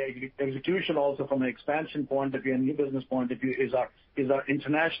our execution, also from an expansion point of view and new business point of view, is our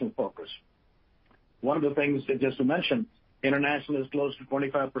international focus. One of the things, just to mention, international is close to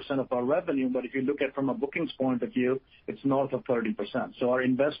 25% of our revenue, but if you look at from a bookings point of view, it's north of 30%. So our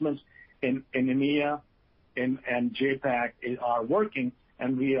investments in EMEA and JPAC are working,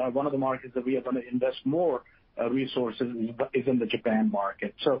 and we are one of the markets that we are going to invest more resources is in the Japan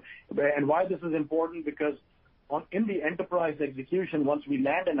market. So, and why this is important, because in the enterprise execution, once we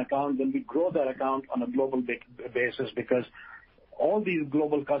land an account, then we grow that account on a global basis, because all these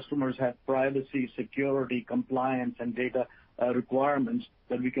global customers have privacy, security, compliance, and data requirements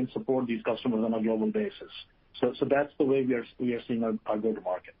that we can support these customers on a global basis. So that's the way we are seeing our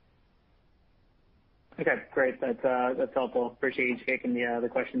go-to-market. Okay, great. That's helpful. Appreciate you taking the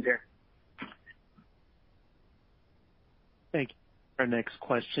questions here. Thank you. Our next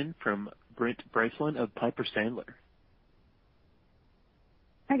question from Brent Bracelin of Piper Sandler.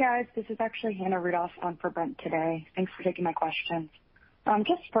 Hi, guys. This is actually Hannah Rudolph on for Brent today. Thanks for taking my questions.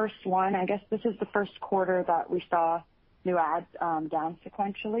 Just first one, I guess this is the first quarter that we saw new ads down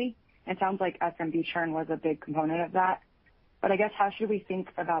sequentially. It sounds like SMB churn was a big component of that. But I guess how should we think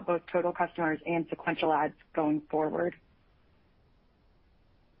about both total customers and sequential ads going forward?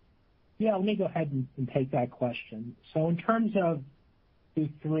 Yeah, let me go ahead and take that question. So in terms of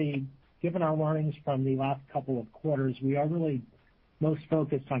Q3, given our learnings from the last couple of quarters, we are really most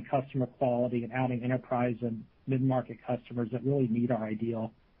focused on customer quality and adding enterprise and mid-market customers that really meet our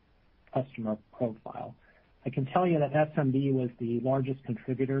ideal customer profile. I can tell you that SMB was the largest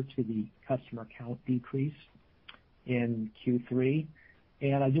contributor to the customer count decrease in Q3.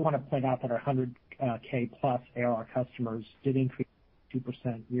 And I do want to point out that our 100K plus ARR customers did increase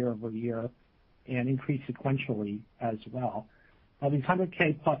 2% year over year and increase sequentially as well. These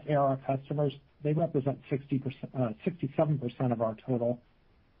 100K plus ARR customers, they represent 67% of our total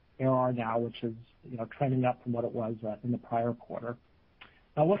ARR now, which is trending up from what it was in the prior quarter.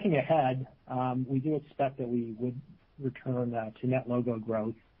 Now, looking ahead, we do expect that we would return to net logo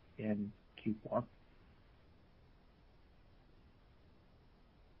growth in Q4.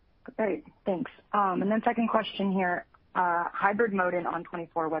 Great, thanks. And then second question here, hybrid mode in ON24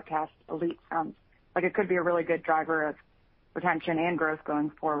 Webcast Elite sounds like it could be a really good driver of retention and growth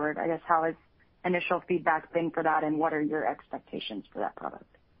going forward. I guess how has initial feedback been for that, and what are your expectations for that product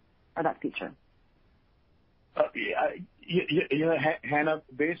or that feature? Hannah,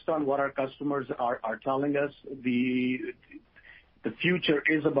 based on what our customers are telling us, the future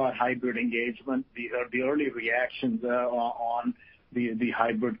is about hybrid engagement. The early reactions on the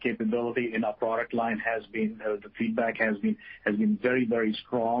hybrid capability in our product line has been the feedback has been very, very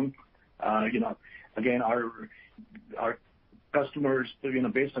strong. Again, our customers,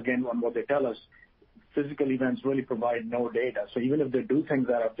 based again on what they tell us, physical events really provide no data. So even if they do things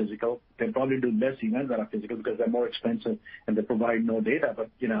that are physical, they probably do less events that are physical because they're more expensive and they provide no data. But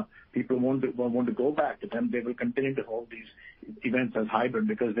people want to go back to them. They will continue to hold these events as hybrid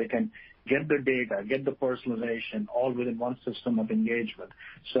because they can get the data, get the personalization, all within one system of engagement.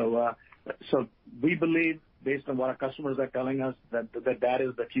 So we believe, based on what our customers are telling us, that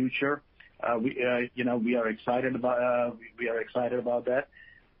is the future. We are excited about that.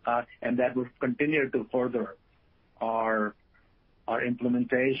 And that will continue to further our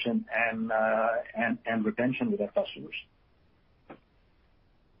implementation and retention with our customers.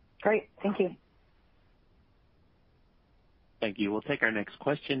 Great, thank you. Thank you. We'll take our next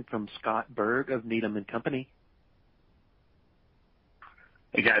question from Scott Berg of Needham & Company.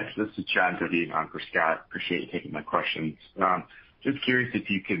 Hey guys, this is John David on for Scott. Appreciate you taking my questions. Just curious if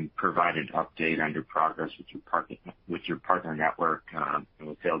you can provide an update on your progress with your partner network,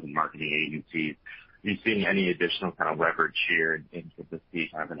 with sales and marketing agencies. Are you seeing any additional kind of leverage here into this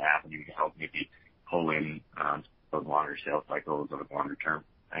piece kind of an avenue to help maybe pull in those longer sales cycles over the longer term?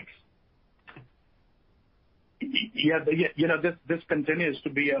 Thanks. Yeah, this continues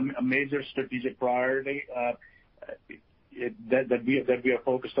to be a major strategic priority that we are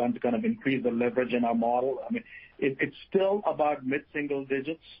focused on to kind of increase the leverage in our model. I mean, it's still about mid-single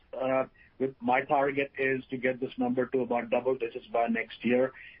digits. My target is to get this number to about double digits by next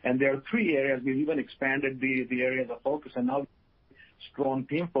year. And there are three areas. We've even expanded the areas of focus, and now strong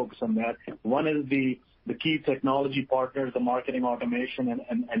team focus on that. One is the key technology partners, the marketing automation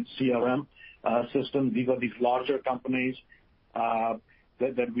and CRM systems. These are these larger companies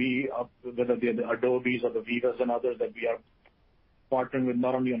that we, whether they're the Adobes or the Vivas and others, that we are partnering with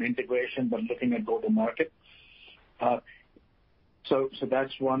not only on integration but looking at go-to-market. So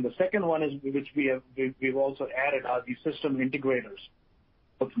that's one. The second one is which we've also added are the system integrators,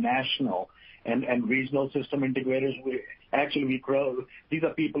 both national and regional system integrators. We grow. These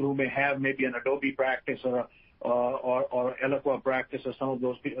are people who may have maybe an Adobe practice or Eloqua practice or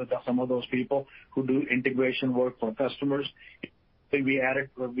some of those people who do integration work for customers.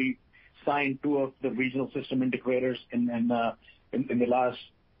 We signed two of the regional system integrators in the last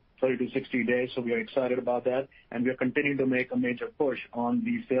 30 to 60 days, so we are excited about that, and we are continuing to make a major push on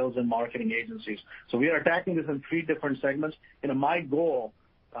the sales and marketing agencies. So we are attacking this in three different segments. My goal,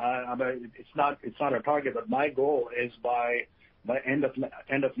 it's not a target, but my goal is by end of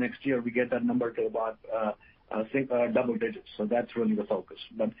next year we get that number to about double digits. So that's really the focus.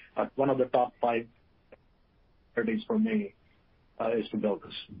 But one of the top 5 priorities for me is to build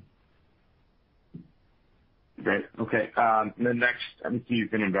this. Great. Okay. Next, obviously,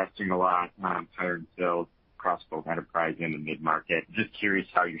 you've been investing a lot, hiring sales across both enterprise and the mid-market. Just curious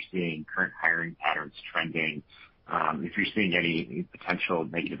how you're seeing current hiring patterns trending, if you're seeing any potential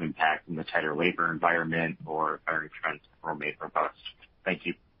negative impact in the tighter labor environment or hiring trends remain robust. Thank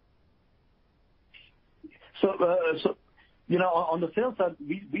you. On the sales side,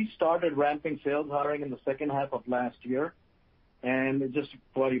 we started ramping sales hiring in the second half of last year. Just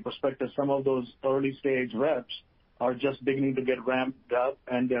for your perspective, some of those early-stage reps are just beginning to get ramped up,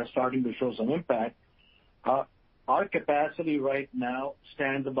 and they're starting to show some impact. Our capacity right now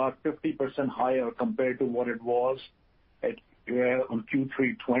stands about 50% higher compared to what it was on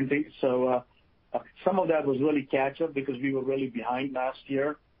Q3 2020. Some of that was really catch-up because we were really behind last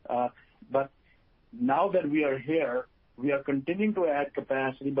year. Now that we are here, we are continuing to add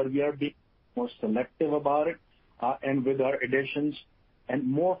capacity, but we are being more selective about it, and with our additions, and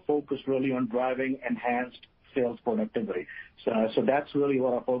more focused really on driving enhanced sales productivity. That's really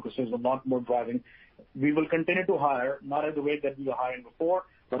what our focus is, a lot more driving. We will continue to hire, not at the rate that we were hiring before,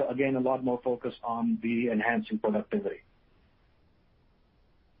 but again, a lot more focus on the enhancing productivity.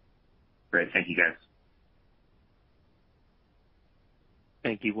 Great. Thank you, guys.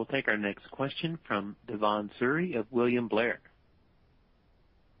 Thank you. We'll take our next question from Bhavan Suri of William Blair.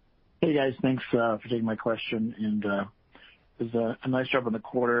 Hey, guys. Thanks for taking my question, and it was a nice job on the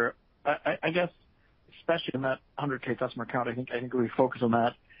quarter. I guess, especially in that 100K customer count, I think we focus on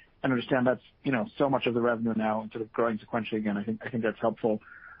that and understand that's so much of the revenue now instead of growing sequentially again. I think that's helpful.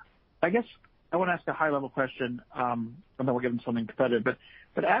 I guess I want to ask a high-level question, and then we'll get into something competitive.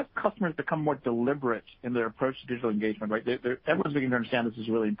 But as customers become more deliberate in their approach to digital engagement, right? Everyone's beginning to understand this is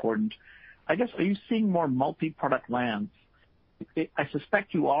really important. I guess, are you seeing more multi-product lands? I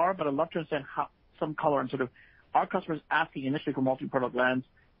suspect you are, but I'd love to understand some color on sort of, are customers asking initially for multi-product lands?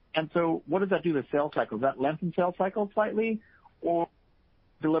 What does that do to sales cycles? Does that lengthen sales cycles slightly, or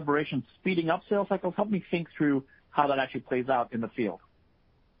deliberation speeding up sales cycles? Help me think through how that actually plays out in the field.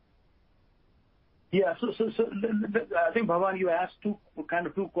 Yeah. I think, Bhavan, you asked two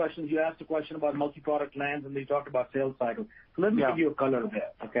questions. You asked a question about multi-product lands, and then you talked about sales cycles. Let me give you a color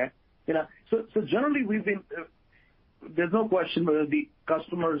there, okay? Generally, there's no question whether the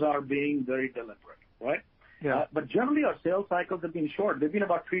customers are being very deliberate, right? Yeah. Generally, our sales cycles have been short. They've been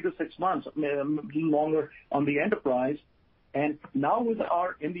about 3 to 6 months, a little longer on the enterprise. Now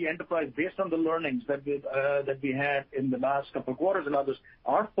in the enterprise, based on the learnings that we had in the last couple of quarters and others,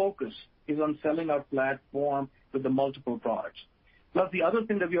 our focus is on selling our platform with the multiple products. Plus, the other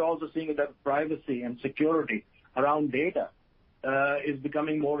thing that we're also seeing is that privacy and security around data is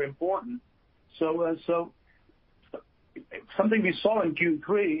becoming more important. Something we saw in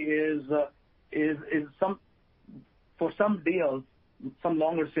Q3 is for some deals, some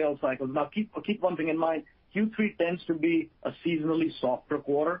longer sales cycles. Now, keep one thing in mind. Q3 tends to be a seasonally softer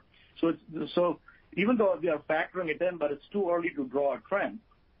quarter. Even though we are factoring it in, but it's too early to draw a trend.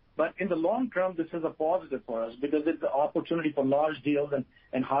 In the long term, this is a positive for us because it's an opportunity for large deals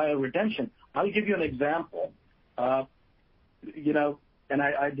and higher retention. I'll give you an example. I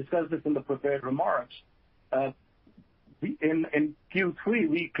discussed this in the prepared remarks. In Q3,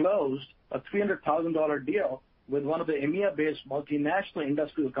 we closed a $300,000 deal with one of the EMEA-based multinational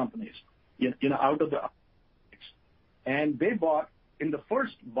industrial companies, out of the. And they bought, in the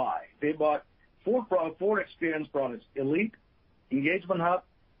first buy, they bought four experience products: Elite, Engagement Hub,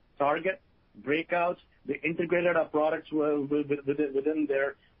 Target, Breakouts. They integrated our products within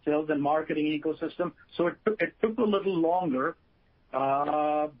their sales and marketing ecosystem. It took a little longer,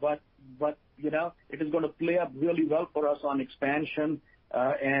 but it is going to play up really well for us on expansion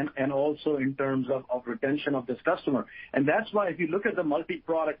and also in terms of retention of this customer. And that's why if you look at the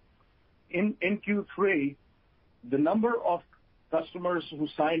multi-product in Q3, the number of customers who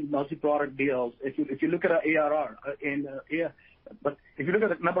signed multi-product deals, if you look at our ARR, but if you look at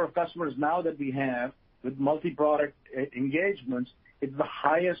the number of customers now that we have with multi-product engagements, it's the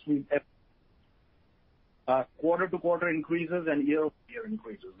highest we've ever. Quarter-to-quarter increases and year-over-year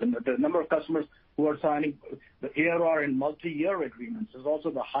increases. The number of customers who are signing the ARR in multi-year agreements is also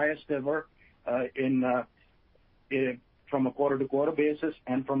the highest ever from a quarter-to-quarter basis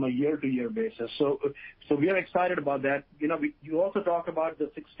and from a year-to-year basis. We are excited about that. You also talk about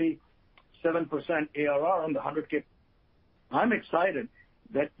the 67% ARR on the 100K. I'm excited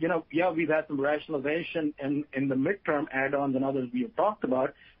that, we've had some rationalization in the midterm add-ons and others we have talked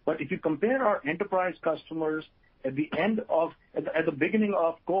about. If you compare our enterprise customers at the beginning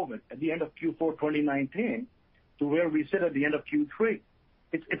of COVID, at the end of Q4 2019, to where we sit at the end of Q3,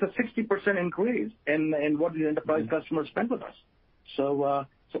 it's a 60% increase in what the enterprise customers spend with us.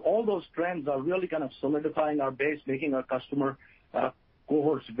 All those trends are really kind of solidifying our base, making our customer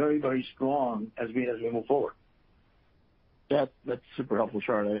cohorts very, very strong as we move forward. That's super helpful,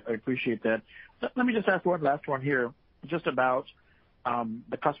 Sharat. I appreciate that. Let me just ask one last one here, just about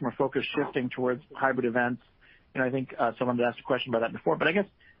the customer focus shifting towards hybrid events. I think someone asked a question about that before, but I guess,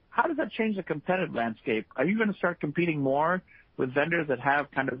 how does that change the competitive landscape? Are you going to start competing more with vendors that have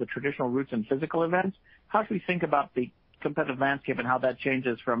kind of the traditional roots in physical events? How should we think about the competitive landscape and how that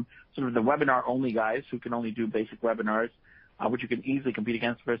changes from sort of the webinar-only guys who can only do basic webinars, which you can easily compete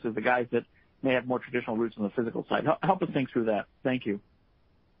against, versus the guys that may have more traditional roots on the physical side? Help us think through that. Thank you.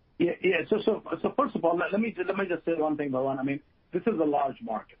 Yeah. So first of all, let me just say one thing, Bhavan. I mean, this is a large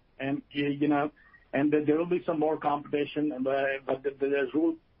market, and and there will be some more competition, but there's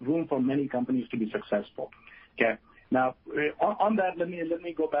room for many companies to be successful. Okay. Now, on that, let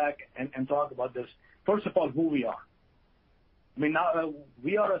me go back and talk about this. First of all, who we are. I mean, now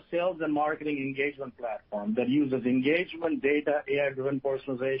we are a sales and marketing engagement platform that uses engagement data, AI-driven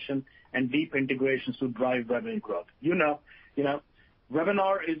personalization, and deep integrations to drive revenue growth.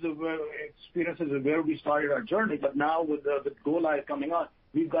 Webinar experiences is where we started our journey, but now with Go Live coming on,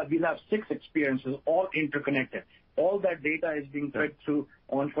 we'll have 6 experiences, all interconnected. All that data is being fed through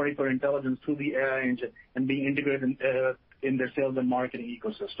ON24 Intelligence through the AI engine and being integrated in their sales and marketing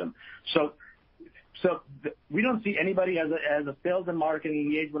ecosystem. So we don't see anybody as a sales and marketing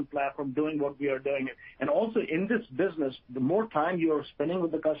engagement platform doing what we are doing. And also in this business, the more time you are spending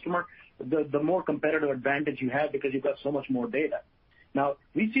with the customer, the more competitive advantage you have because you've got so much more data. Now,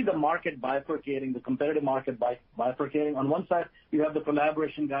 we see the market bifurcating, the competitive market bifurcating. On one side, you have the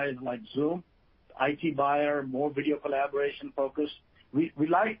collaboration guys like Zoom, IT buyer, more video collaboration focused. We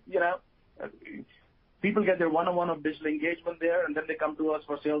like, people get their one-on-one of digital engagement there, and then they come to us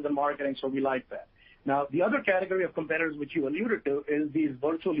for sales and marketing, so we like that. Now, the other category of competitors, which you alluded to, is these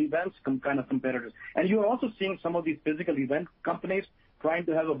virtual events kind of competitors. And you're also seeing some of these physical event companies trying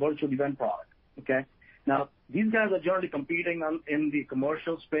to have a virtual event product, okay? Now, these guys are generally competing in the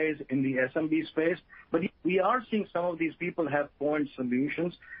commercial space, in the SMB space, but we are seeing some of these people have point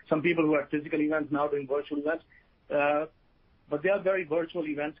solutions. Some people who have physical events now doing virtual events, but they are very virtual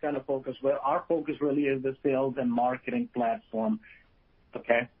events kind of focused, where our focus really is the sales and marketing platform,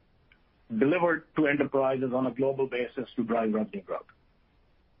 okay, delivered to enterprises on a global basis to drive revenue growth.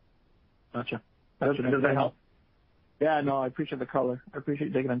 Gotcha. Does that help? Yeah, no, I appreciate the color. I appreciate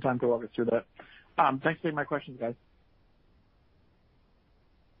you taking the time to walk us through that. Thanks for taking my questions, guys.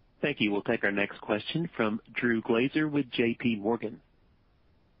 Thank you. We'll take our next question from Drew Glazer with J.P. Morgan.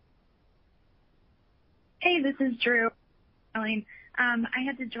 Hey, this is Drew. I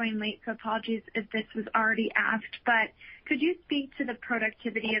had to join late, so apologies if this was already asked, but could you speak to the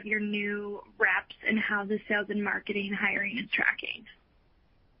productivity of your new reps and how the sales and marketing hiring is tracking?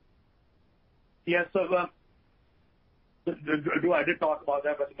 Yeah, so Drew, I did talk about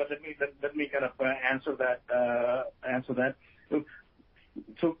that, but let me kind of answer that.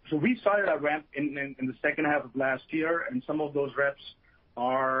 So we started our ramp in the second half of last year, and some of those reps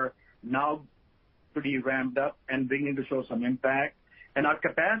are now pretty ramped up and beginning to show some impact. And our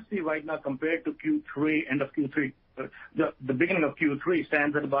capacity right now compared to Q3, end of Q3, the beginning of Q3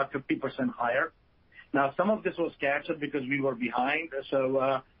 stands at about 50% higher. Now, some of this was catch-up because we were behind.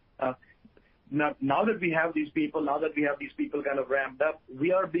 So now that we have these people kind of ramped up,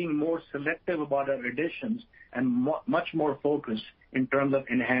 we are being more selective about our additions and much more focused in terms of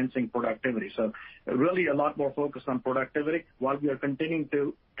enhancing productivity. So really a lot more focused on productivity while we are continuing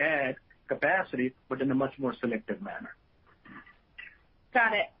to add capacity, but in a much more selective manner.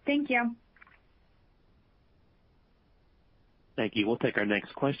 Got it. Thank you. Thank you. We'll take our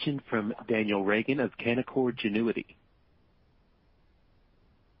next question from Daniel Reagan of Canaccord Genuity.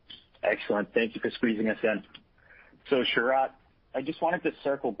 Excellent. Thank you for squeezing us in. So, Sharat, I just wanted to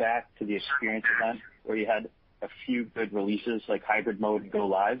circle back to the experience event where you had a few good releases like Hybrid Mode and Go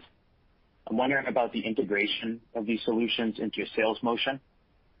Live. I'm wondering about the integration of these solutions into your sales motion,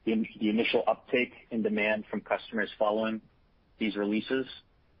 the initial uptake in demand from customers following these releases,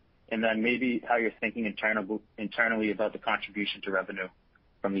 and then maybe how you're thinking internally about the contribution to revenue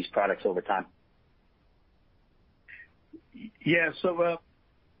from these products over time. Yeah, so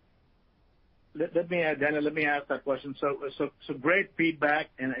Daniel, let me ask that question. So great feedback,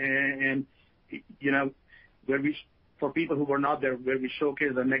 and where for people who were not there, where we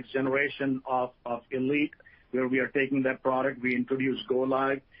showcase the next generation of Elite, where we are taking that product, we introduced Go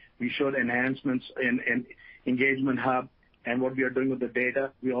Live, we showed enhancements in Engagement Hub, and what we are doing with the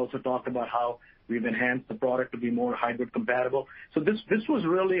data. We also talked about how we've enhanced the product to be more hybrid compatible. So this was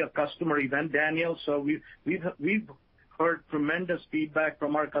really a customer event, Daniel. So we've heard tremendous feedback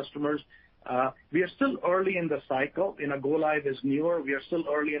from our customers. We are still early in the cycle. Go live is newer. We are still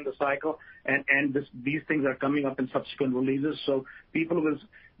early in the cycle, and these things are coming up in subsequent releases.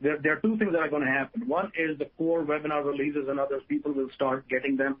 There are two things that are going to happen. One is the core webinar releases and others, people will start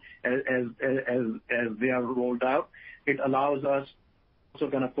getting them as they are rolled out. It allows us also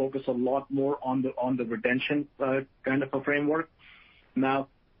going to focus a lot more on the retention kind of a framework. Now,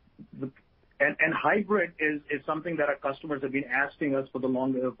 and hybrid is something that our customers have been asking us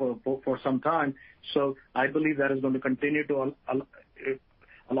for some time. So I believe that is going to continue to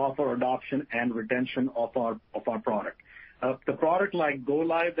allow for adoption and retention of our product. The product like Go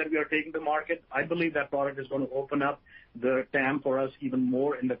Live that we are taking to market, I believe that product is going to open up the TAM for us even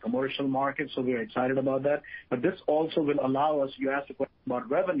more in the commercial market, so we're excited about that. But this also will allow us, you asked a question about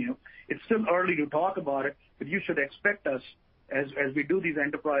revenue. It's still early to talk about it, but you should expect us, as we do these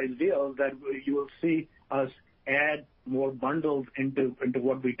enterprise deals, that you will see us add more bundles into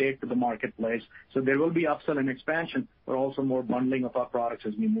what we take to the marketplace. So there will be upsell and expansion, but also more bundling of our products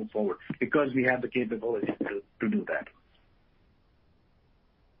as we move forward, because we have the capability to do that.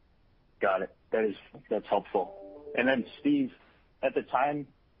 Got it. That's helpful. And then, Steve, at the time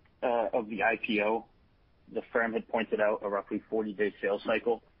of the IPO, the firm had pointed out a roughly 40-day sales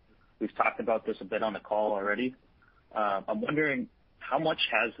cycle. We've talked about this a bit on the call already. I'm wondering, how much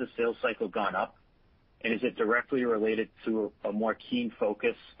has the sales cycle gone up? And is it directly related to a more keen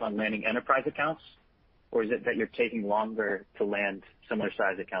focus on landing enterprise accounts? Or is it that you're taking longer to land similar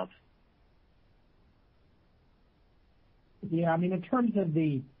size accounts? Yeah, in terms of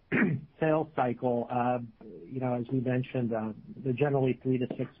the sales cycle, as we mentioned, they're generally 3 to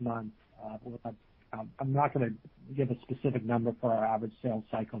 6 months. I'm not going to give a specific number for our average sales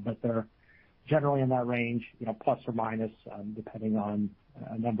cycle, but they're generally in that range, plus or minus, depending on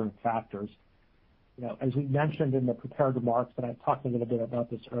a number of factors. As we mentioned in the prepared remarks, and I talked a little bit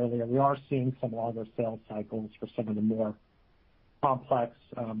about this earlier, we are seeing some longer sales cycles for some of the more complex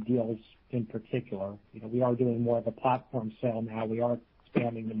deals in particular. We are doing more of a platform sale now. We are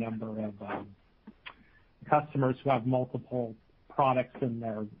expanding the number of customers who have multiple products in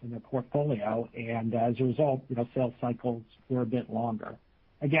their portfolio, and as a result, sales cycles were a bit longer.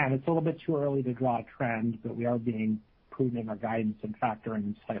 Again, it's a little bit too early to draw a trend, but we are being prudent in our guidance and factoring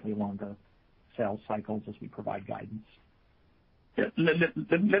in slightly longer sales cycles as we provide guidance. Yeah,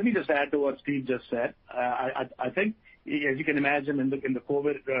 let me just add to what Steve just said. I think, as you can imagine, in the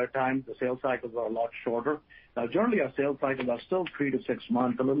COVID times, the sales cycles are a lot shorter. Now, generally, our sales cycles are still 3 to 6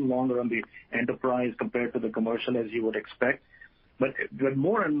 months, a little longer on the enterprise compared to the commercial, as you would expect. But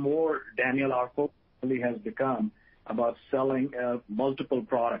more and more, Daniel, our focus really has become about selling multiple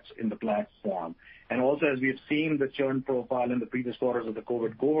products in the platform. And also, as we've seen the churn profile in the previous quarters of the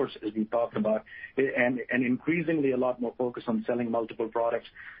COVID course, as we talked about, and increasingly a lot more focus on selling multiple products.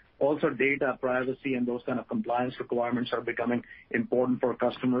 Also, data privacy and those kind of compliance requirements are becoming important for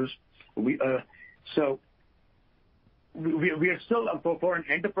customers. We are still, for an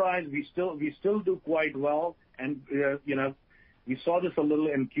enterprise, we still do quite well. And, we saw this a little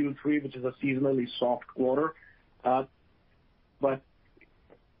in Q3, which is a seasonally soft quarter. But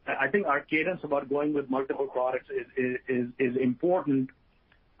I think our cadence about going with multiple products is important,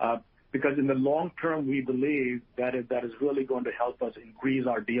 because in the long term, we believe that is really going to help us increase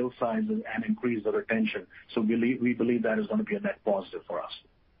our deal sizes and increase the retention. So we believe that is going to be a net positive for us.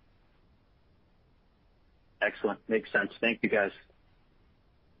 Excellent. Makes sense. Thank you, guys.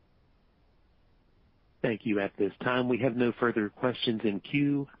 Thank you. At this time, we have no further questions in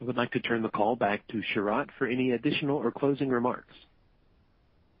queue. I would like to turn the call back to Sharat for any additional or closing remarks.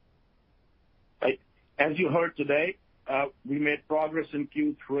 As you heard today, we made progress in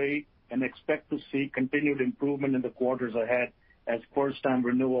Q3 and expect to see continued improvement in the quarters ahead as first-time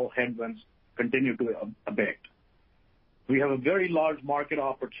renewal headwinds continue to abate. We have a very large market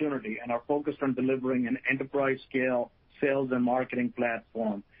opportunity and are focused on delivering an enterprise-scale sales and marketing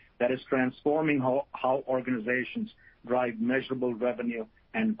platform that is transforming how organizations drive measurable revenue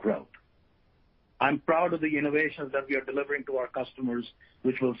and growth. I'm proud of the innovations that we are delivering to our customers,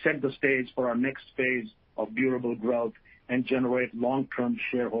 which will set the stage for our next phase of durable growth and generate long-term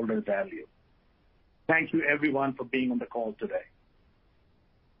shareholder value. Thank you, everyone, for being on the call today.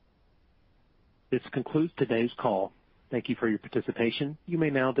 This concludes today's call. Thank you for your participation. You may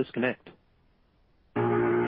now disconnect.